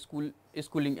alternative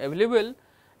schooling available,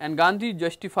 and Gandhi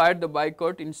justified the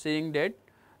boycott in saying that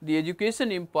the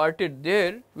education imparted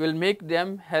there will make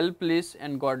them helpless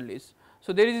and godless.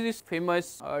 So, there is this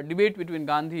famous debate between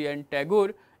Gandhi and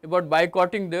Tagore about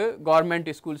boycotting the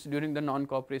government schools during the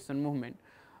non-cooperation movement.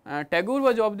 Tagore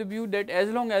was of the view that as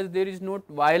long as there is not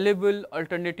viable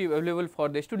alternative available for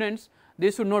the students, they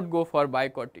should not go for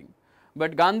boycotting.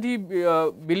 But Gandhi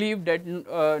believed that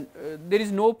there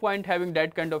is no point having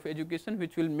that kind of education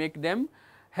which will make them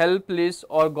helpless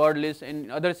or godless in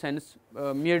other sense,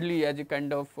 merely as a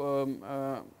kind of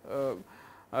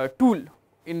tool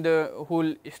in the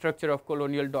whole structure of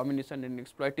colonial domination and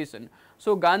exploitation.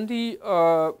 So, Gandhi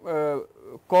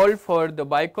called for the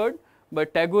boycott,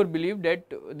 but Tagore believed that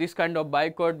this kind of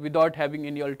boycott without having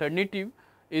any alternative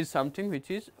is something which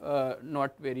is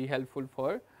not very helpful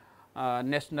for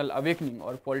national awakening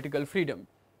or political freedom.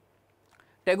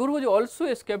 Tagore was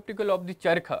also skeptical of the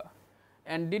charkha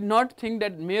and did not think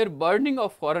that mere burning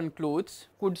of foreign clothes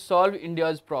could solve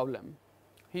India's problem.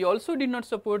 He also did not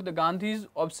support the Gandhi's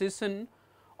obsession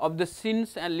of the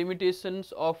sins and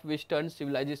limitations of Western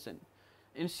civilization.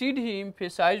 Instead, he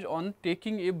emphasized on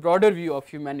taking a broader view of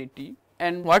humanity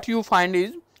And what you find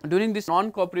is, during this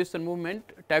non-cooperation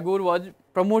movement, Tagore was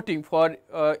promoting for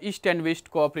East and West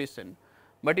cooperation,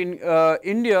 but in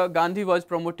India, Gandhi was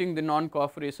promoting the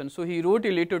non-cooperation. So, he wrote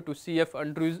a letter to C.F.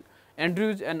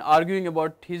 Andrews and arguing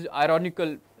about his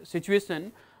ironical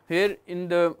situation, where in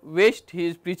the West he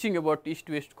is preaching about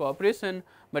East-West cooperation,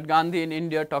 but Gandhi in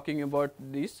India talking about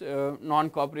this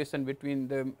non-cooperation between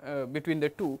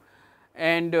the two.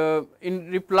 And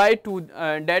in reply to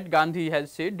that, Gandhi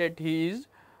has said that he is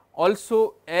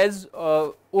also as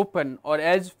open or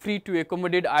as free to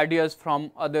accommodate ideas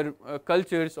from other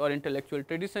cultures or intellectual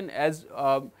tradition as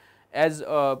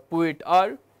poet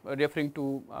are, referring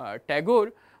to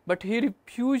Tagore, but he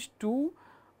refused to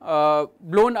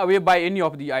blown away by any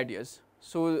of the ideas.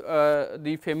 So,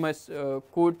 the famous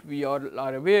quote we all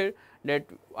are aware, that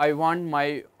I want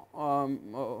my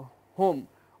home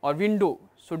or window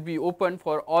should be open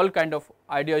for all kind of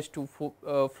ideas to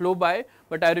flow by,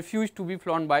 but I refuse to be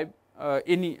flown by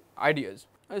any ideas.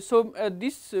 So,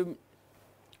 this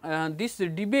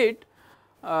debate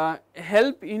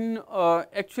help in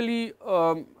actually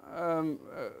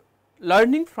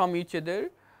learning from each other,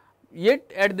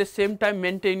 yet at the same time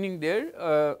maintaining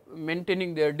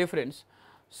their difference.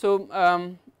 So,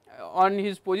 on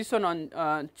his position on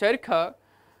Charkha,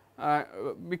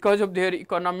 because of their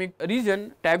economic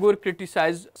reason, Tagore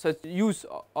criticized such use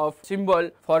of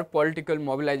symbol for political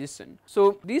mobilization.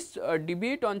 So, this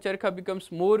debate on Charkha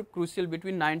becomes more crucial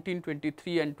between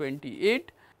 1923 and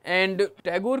 28, and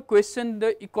Tagore questioned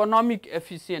the economic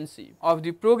efficiency of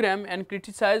the program and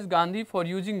criticized Gandhi for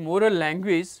using moral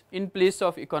language in place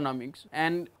of economics.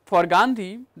 And for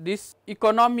Gandhi, this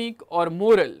economic or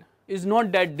moral is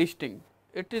not that distinct.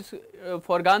 It is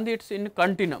for Gandhi, it is in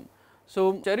continuum.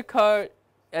 So, Charkha,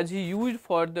 as he used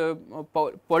for the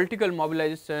political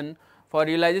mobilization, for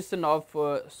realization of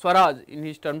Swaraj, in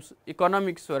his terms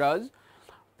economic Swaraj,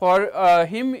 for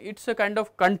him it is a kind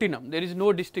of continuum. There is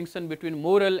no distinction between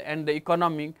moral and the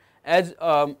economic, as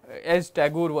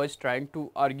Tagore was trying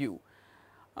to argue.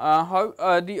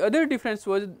 The other difference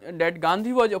was that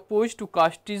Gandhi was opposed to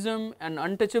casteism and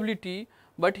untouchability,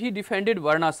 but he defended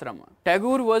Varnashrama.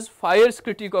 Tagore was fierce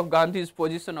critic of Gandhi's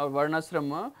position of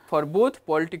Varnashrama for both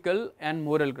political and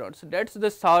moral grounds. So, that is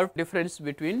the sharp difference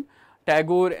between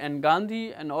Tagore and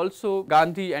Gandhi, and also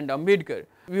Gandhi and Ambedkar.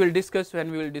 We will discuss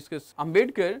when we will discuss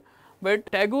Ambedkar, but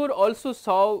Tagore also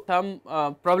saw some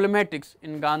problematics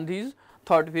in Gandhi's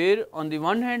thought, where on the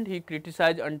one hand he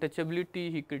criticized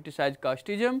untouchability, he criticized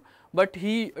casteism, but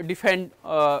he defended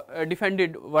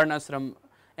Varnashrama,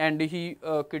 and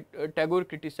Tagore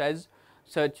criticized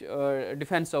such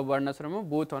defense of Varnashrama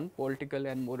both on political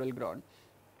and moral ground.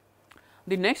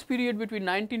 The next period between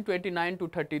 1929 to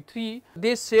 33,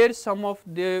 they shared some of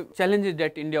the challenges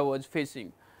that India was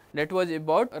facing. That was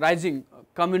about rising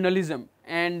communalism,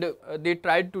 and they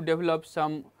tried to develop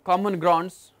some common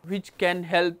grounds which can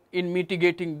help in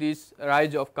mitigating this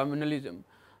rise of communalism.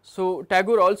 So,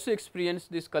 Tagore also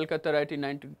experienced this Calcutta riot in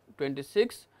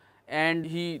 1926, and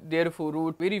he therefore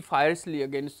wrote very fiercely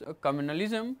against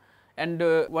communalism. And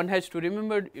one has to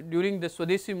remember, during the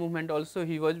Swadeshi movement also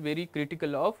he was very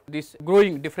critical of this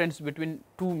growing difference between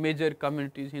two major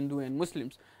communities, Hindu and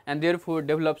Muslims, and therefore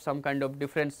developed some kind of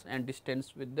difference and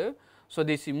distance with the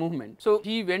Swadeshi movement. So,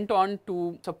 he went on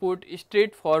to support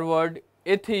straightforward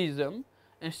atheism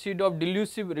instead of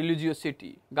delusive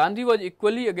religiosity. Gandhi was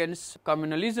equally against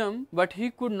communalism, but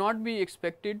he could not be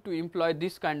expected to employ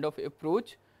this kind of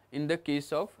approach in the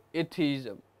case of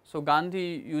atheism. So,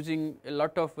 Gandhi, using a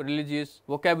lot of religious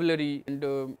vocabulary, and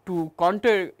to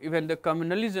counter even the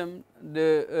communalism,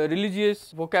 the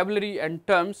religious vocabulary and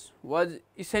terms was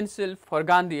essential for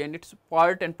Gandhi, and it is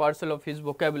part and parcel of his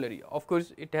vocabulary. Of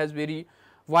course, it has very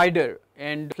wider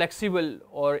and flexible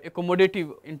or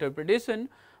accommodative interpretation,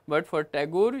 but for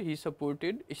Tagore he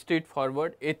supported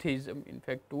straightforward atheism, in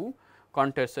fact, to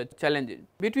counter such challenges.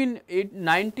 Between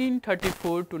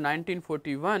 1934 to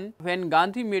 1941, when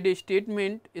Gandhi made a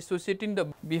statement associating the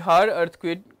Bihar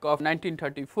earthquake of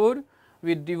 1934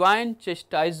 with divine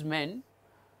chastisement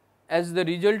as the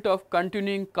result of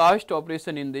continuing caste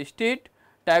oppression in the state,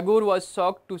 Tagore was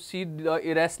shocked to see the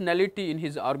irrationality in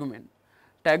his argument.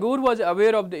 Tagore was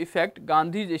aware of the effect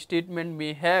Gandhi's statement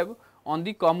may have on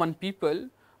the common people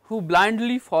who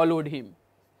blindly followed him,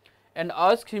 and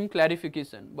asked him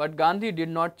clarification, but Gandhi did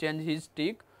not change his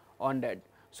take on that.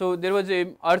 So, there was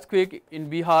a earthquake in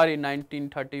Bihar in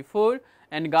 1934,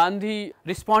 and Gandhi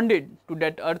responded to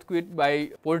that earthquake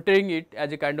by portraying it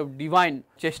as a kind of divine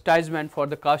chastisement for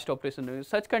the caste oppression.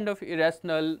 Such kind of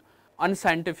irrational,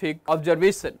 unscientific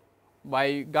observation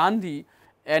by Gandhi,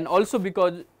 and also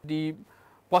because the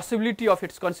possibility of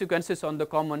its consequences on the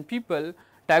common people,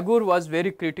 Tagore was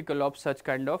very critical of such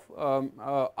kind of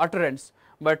utterance,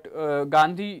 but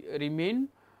Gandhi remained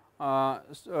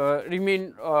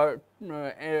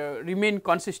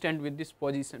consistent with this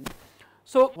position.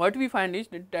 So, what we find is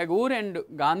that Tagore and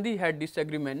Gandhi had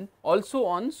disagreement also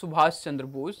on Subhash Chandra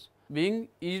Bose being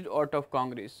eased out of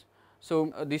Congress.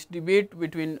 So, this debate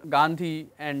between Gandhi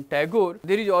and Tagore,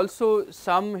 there is also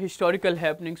some historical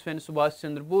happenings when Subhash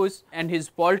Chandra Bose and his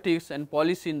politics and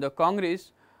policy in the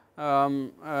Congress,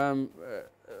 and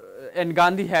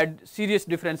Gandhi had serious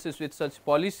differences with such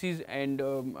policies and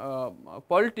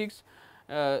politics.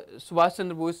 Subhash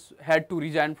Chandra Bose had to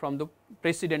resign from the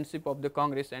presidency of the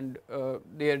Congress, and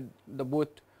there the both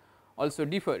also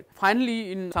differ.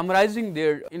 Finally, in summarizing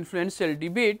their influential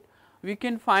debate, we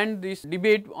can find this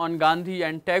debate on Gandhi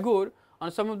and Tagore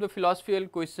on some of the philosophical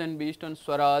questions based on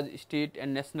Swaraj, state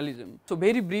and nationalism. So,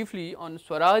 very briefly on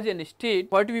Swaraj and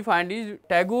state, what we find is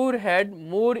Tagore had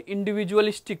more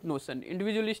individualistic notion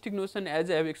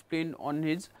as I have explained on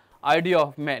his idea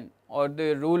of man or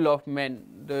the role of man,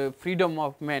 the freedom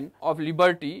of man, of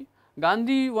liberty.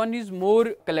 Gandhi one is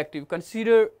more collective,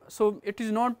 so it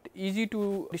is not easy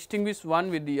to distinguish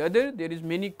one with the other. There is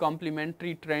many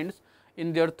complementary trends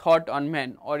in their thought on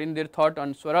man or in their thought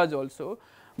on Swaraj also,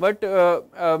 but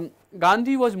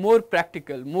Gandhi was more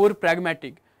practical, more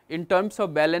pragmatic in terms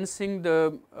of balancing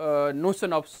the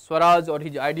notion of Swaraj or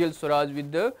his ideal Swaraj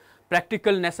with the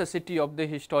practical necessity of the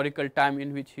historical time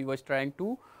in which he was trying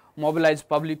to mobilize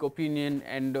public opinion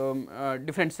and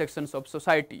different sections of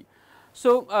society.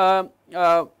 So,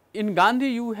 in Gandhi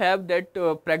you have that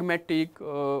pragmatic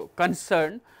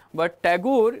concern, but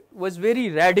Tagore was very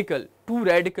radical, too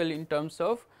radical in terms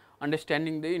of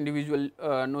understanding the individual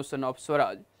notion of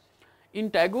Swaraj.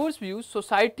 In Tagore's view,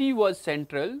 society was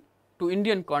central to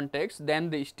Indian context than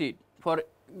the state. For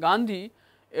Gandhi,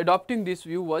 adopting this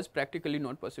view was practically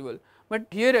not possible. But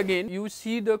here again you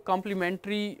see the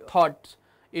complementary thoughts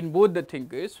in both the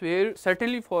thinkers, where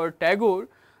certainly for Tagore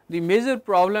the major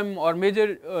problem or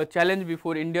major challenge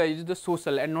before India is the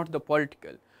social and not the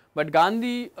political. But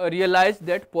Gandhi realized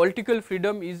that political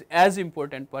freedom is as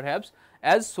important perhaps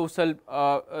as social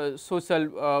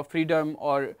freedom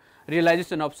or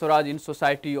realization of Swaraj in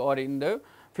society or in the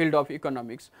field of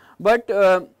economics. But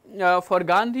for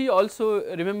Gandhi also,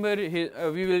 remember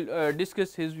we will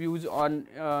discuss his views on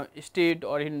state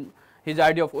or in his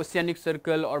idea of oceanic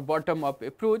circle or bottom up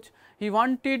approach. He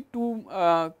wanted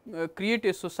to create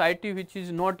a society which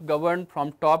is not governed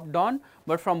from top down,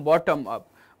 but from bottom up.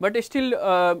 But still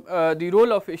the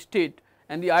role of state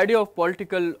and the idea of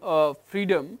political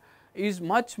freedom is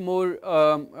much more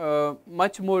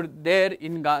there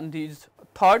in Gandhi's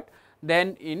thought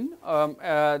than in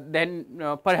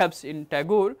perhaps in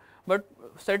Tagore. But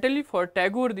certainly for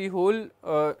Tagore the whole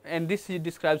and this he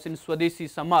describes in Swadeshi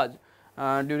samaj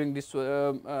during this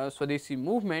Swadeshi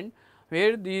movement,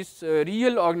 where this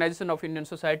real organization of Indian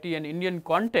society and Indian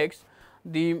context,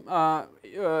 the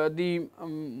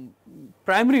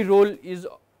primary role is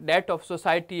that of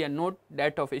society and not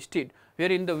that of state,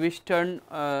 where in the western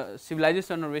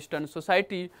civilization or western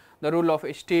society the role of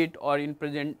state or in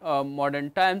present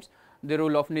modern times the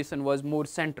role of nation was more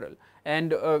central,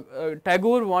 and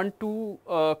Tagore want to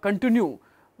continue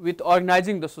with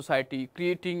organizing the society,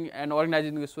 creating and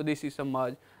organizing the Swadeshi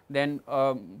samaj, then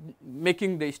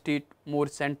making the state more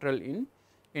central in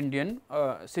Indian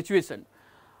situation.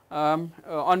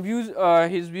 On views,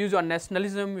 his views on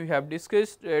nationalism we have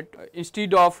discussed that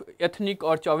instead of ethnic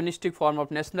or chauvinistic form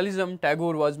of nationalism,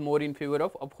 Tagore was more in favor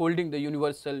of upholding the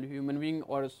universal human being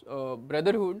or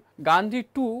brotherhood. Gandhi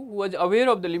too was aware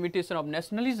of the limitation of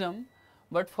nationalism,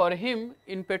 but for him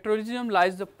in patriotism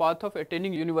lies the path of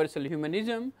attaining universal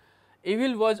humanism.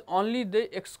 Evil was only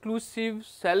the exclusive,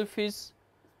 selfish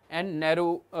and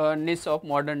narrowness of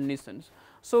modern nations.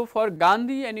 So, for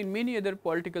Gandhi and in many other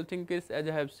political thinkers, as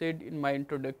I have said in my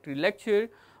introductory lecture,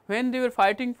 when they were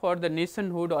fighting for the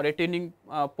nationhood or attaining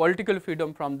political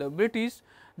freedom from the British,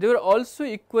 they were also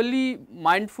equally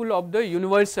mindful of the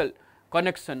universal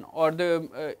connection or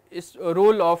the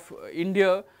role of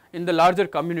India in the larger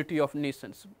community of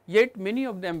nations. Yet many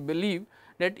of them believe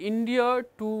that India,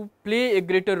 to play a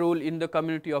greater role in the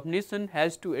community of nation,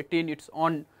 has to attain its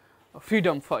own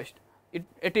freedom first. It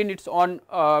attain its own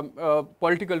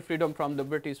political freedom from the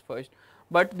British first,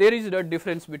 but there is a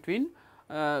difference between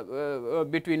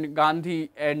Gandhi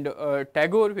and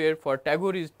Tagore, where for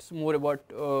Tagore it is more about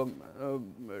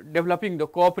developing the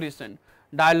cooperation,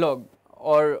 dialogue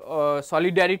or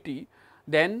solidarity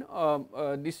than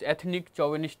this ethnic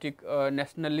chauvinistic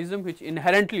nationalism, which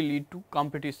inherently lead to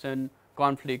competition,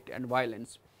 conflict and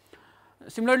violence.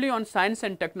 Similarly, on science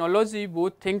and technology,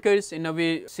 both thinkers in a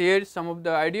way share some of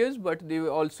the ideas, but they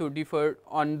also differ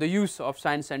on the use of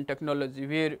science and technology,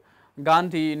 where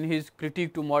Gandhi in his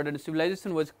critique to modern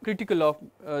civilization was critical of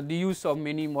the use of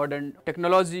many modern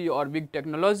technology or big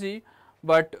technology,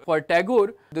 but for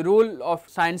Tagore the role of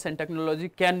science and technology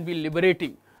can be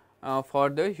liberating for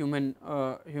the human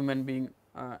being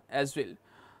as well.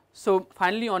 So,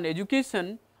 finally, on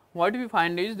education, what we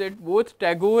find is that both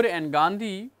Tagore and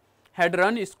Gandhi had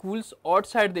run schools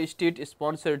outside the state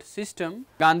sponsored system.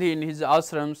 Gandhi in his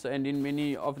ashrams and in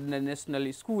many of the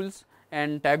national schools,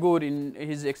 and Tagore in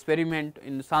his experiment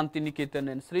in Santiniketan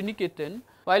and Sriniketan.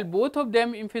 While both of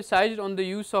them emphasized on the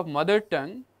use of mother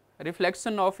tongue,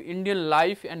 reflection of Indian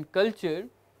life and culture,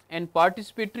 and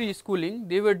participatory schooling,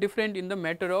 they were different in the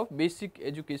matter of basic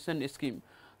education scheme.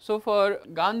 So, for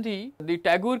Gandhi, the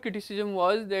Tagore criticism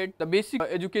was that the basic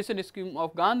education scheme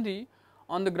of Gandhi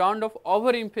on the ground of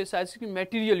overemphasizing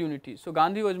material unity. So,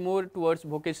 Gandhi was more towards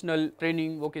vocational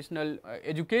training, vocational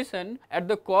education at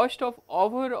the cost of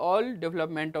overall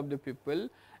development of the people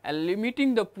and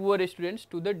limiting the poor students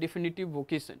to the definitive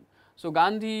vocation. So,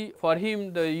 Gandhi, for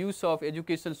him, the use of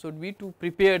education should be to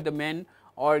prepare the men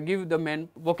or give the men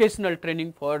vocational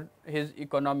training for his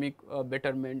economic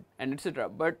betterment and etc.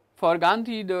 But for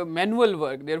Gandhi, the manual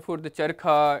work, therefore the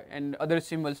charkha and other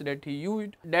symbols that he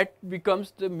used, that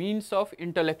becomes the means of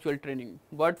intellectual training.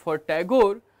 But for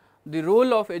Tagore, the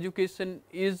role of education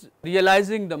is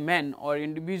realizing the man or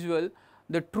individual,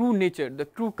 the true nature, the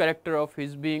true character of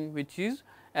his being, which is,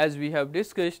 as we have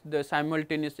discussed, the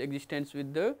simultaneous existence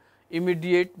with the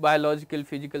immediate biological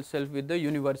physical self with the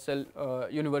universal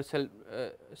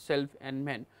self and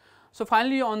man. So,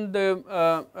 finally, on the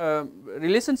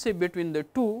relationship between the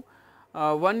two,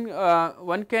 one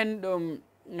can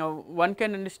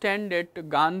understand that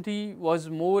Gandhi was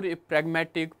more a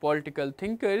pragmatic political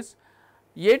thinker,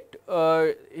 yet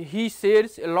he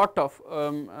shares a lot of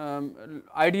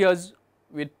ideas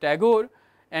with Tagore,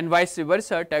 and vice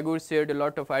versa. Tagore shared a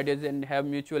lot of ideas and have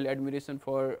mutual admiration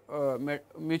for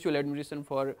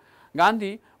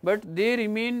Gandhi, but they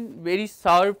remain very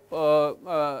sharp,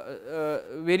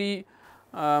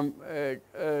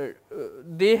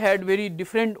 they had very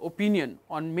different opinion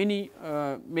on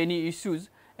many issues,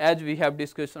 as we have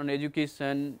discussed on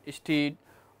education, state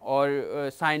or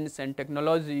science and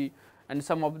technology, and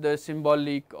some of the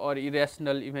symbolic or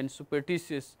irrational, even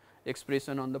superstitious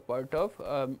expression on the part of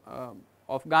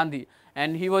Gandhi,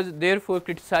 and he was therefore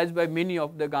criticized by many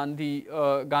of the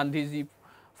Gandhiji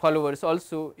followers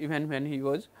also, even when he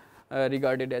was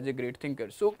regarded as a great thinker.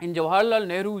 So, in Jawaharlal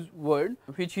Nehru's word,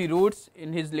 which he wrote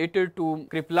in his letter to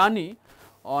Kripalani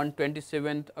on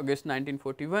 27th August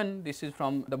 1941, this is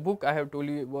from the book I have told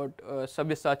you about,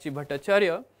 Sabyasachi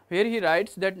Bhattacharya, where he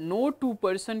writes that no two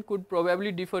person could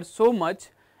probably differ so much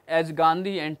as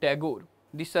Gandhi and Tagore.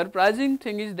 The surprising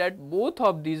thing is that both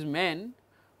of these men,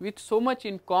 with so much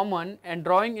in common and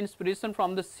drawing inspiration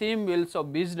from the same wells of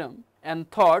wisdom and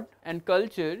thought and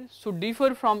culture, should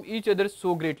differ from each other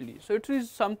so greatly. So, it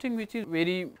is something which is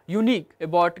very unique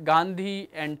about Gandhi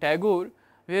and Tagore,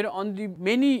 where on the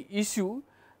many issue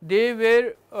they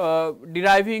were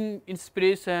deriving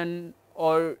inspiration,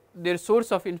 or their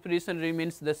source of inspiration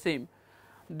remains the same.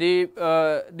 They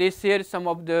share some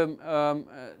of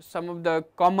the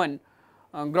common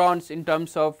grounds in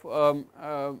terms of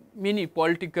many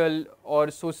political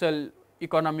or social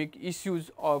economic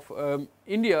issues of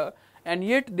India, and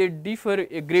yet they differ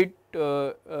a great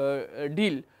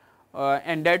deal,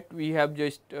 and that we have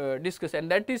just discussed, and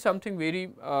that is something very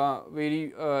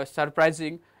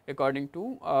surprising according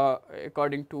to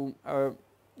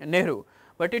Nehru.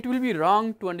 But it will be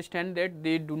wrong to understand that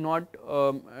they do not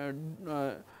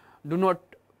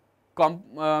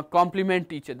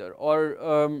complement each other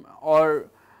or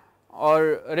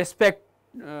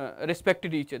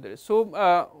respected each other.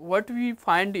 So, what we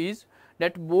find is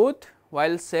that both,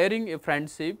 while sharing a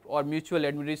friendship or mutual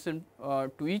admiration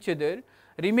to each other,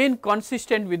 remain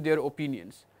consistent with their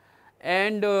opinions,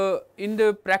 and in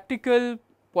the practical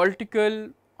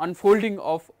political unfolding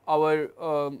of our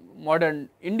modern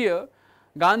India,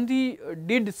 Gandhi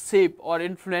did shape or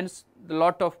influence a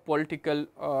lot of political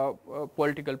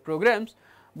programs,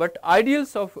 but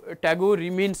ideals of Tagore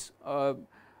remains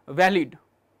valid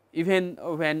even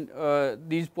when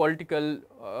these political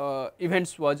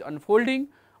events was unfolding,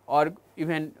 or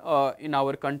even in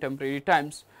our contemporary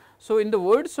times. So, in the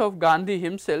words of Gandhi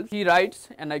himself, he writes,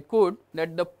 and I quote,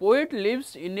 that the poet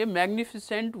lives in a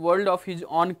magnificent world of his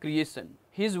own creation,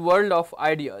 his world of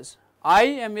ideas. I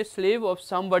am a slave of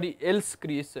somebody else's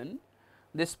creation,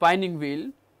 the spinning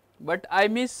wheel, but I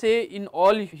may say in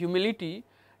all humility,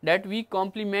 that we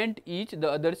complement each the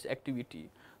other's activity.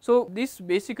 So, this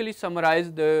basically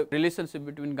summarized the relationship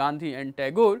between Gandhi and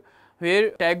Tagore,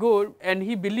 where Tagore, and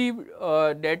he believed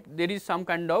that there is some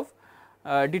kind of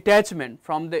detachment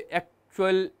from the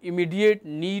actual immediate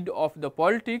need of the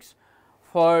politics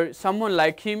for someone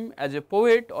like him as a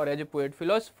poet or as a poet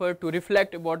philosopher to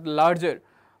reflect about the larger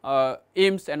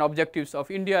aims and objectives of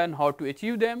India and how to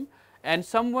achieve them, and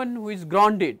someone who is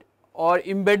grounded or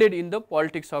embedded in the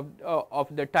politics of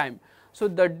the time. So,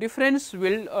 the difference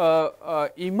will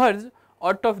emerge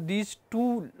out of these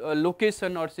two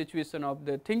location or situation of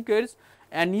the thinkers,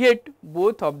 and yet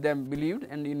both of them believed,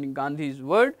 and in Gandhi's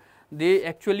word they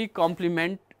actually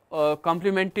complemented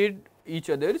each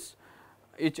other's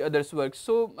work.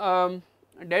 So,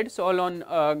 that is all on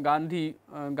Gandhi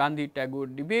Tagore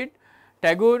debate.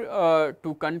 Tagore,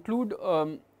 to conclude,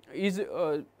 is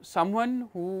someone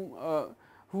who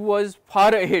was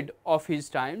far ahead of his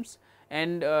times,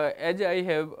 and as I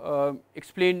have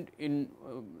explained in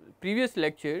previous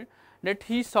lecture, that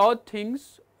he saw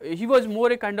things, he was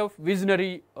more a kind of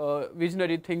visionary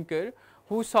thinker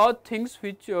who saw things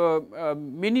which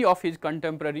many of his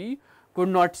contemporary could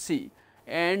not see,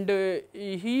 and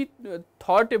he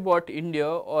thought about India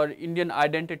or Indian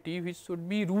identity which should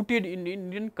be rooted in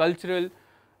Indian cultural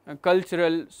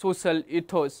social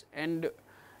ethos, and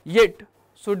yet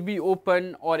should be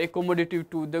open or accommodative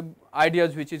to the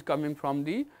ideas which is coming from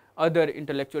the other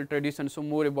intellectual traditions. So,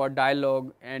 more about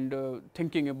dialogue and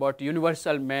thinking about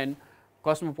universal man,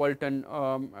 cosmopolitan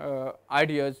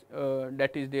ideas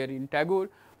that is there in Tagore,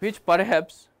 which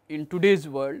perhaps in today's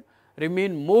world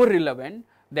remain more relevant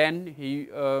than he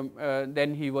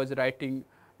was writing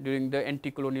during the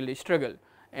anti-colonial struggle.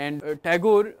 And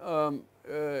Tagore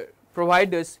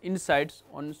provide us insights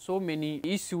on so many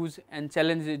issues and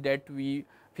challenges that we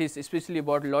face, especially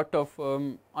about lot of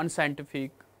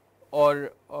unscientific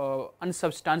or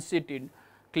unsubstantiated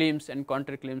claims and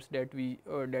counterclaims that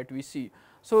we see.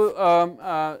 So,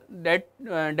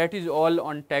 that is all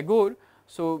on Tagore.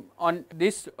 So, on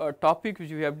this topic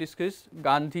which we have discussed,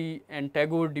 Gandhi and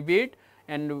Tagore debate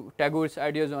and Tagore's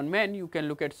ideas on man, you can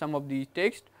look at some of these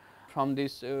texts from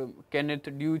this Kenneth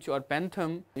Deutsch or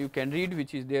Pantham, you can read,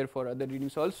 which is there for other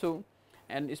readings also,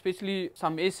 and especially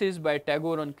some essays by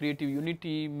Tagore on creative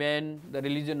unity, man, the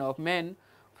religion of man,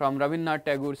 from Rabindranath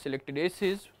Tagore selected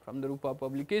essays from the Rupa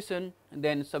publication, and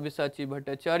then Sabyasachi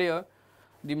Bhattacharya,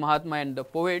 the Mahatma and the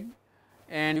poet,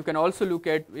 and you can also look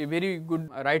at a very good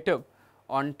write-up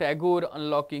on Tagore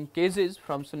unlocking cases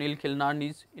from Sunil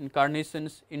Khilnani's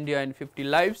Incarnations, India in 50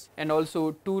 Lives, and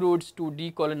also Two Roads to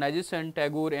Decolonization,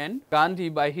 Tagore and Gandhi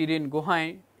by Hiren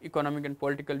Gohain, Economic and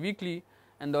Political Weekly,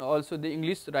 and also the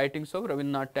English writings of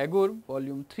Rabindranath Tagore,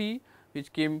 volume 3,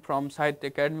 which came from Sahitya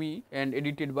Academy and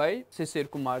edited by Shishir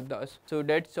Kumar Das. So,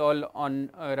 that is all on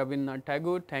Rabindranath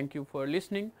Tagore. Thank you for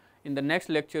listening. In the next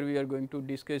lecture, we are going to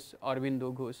discuss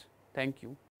Aurobindo Ghosh. Thank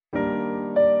you.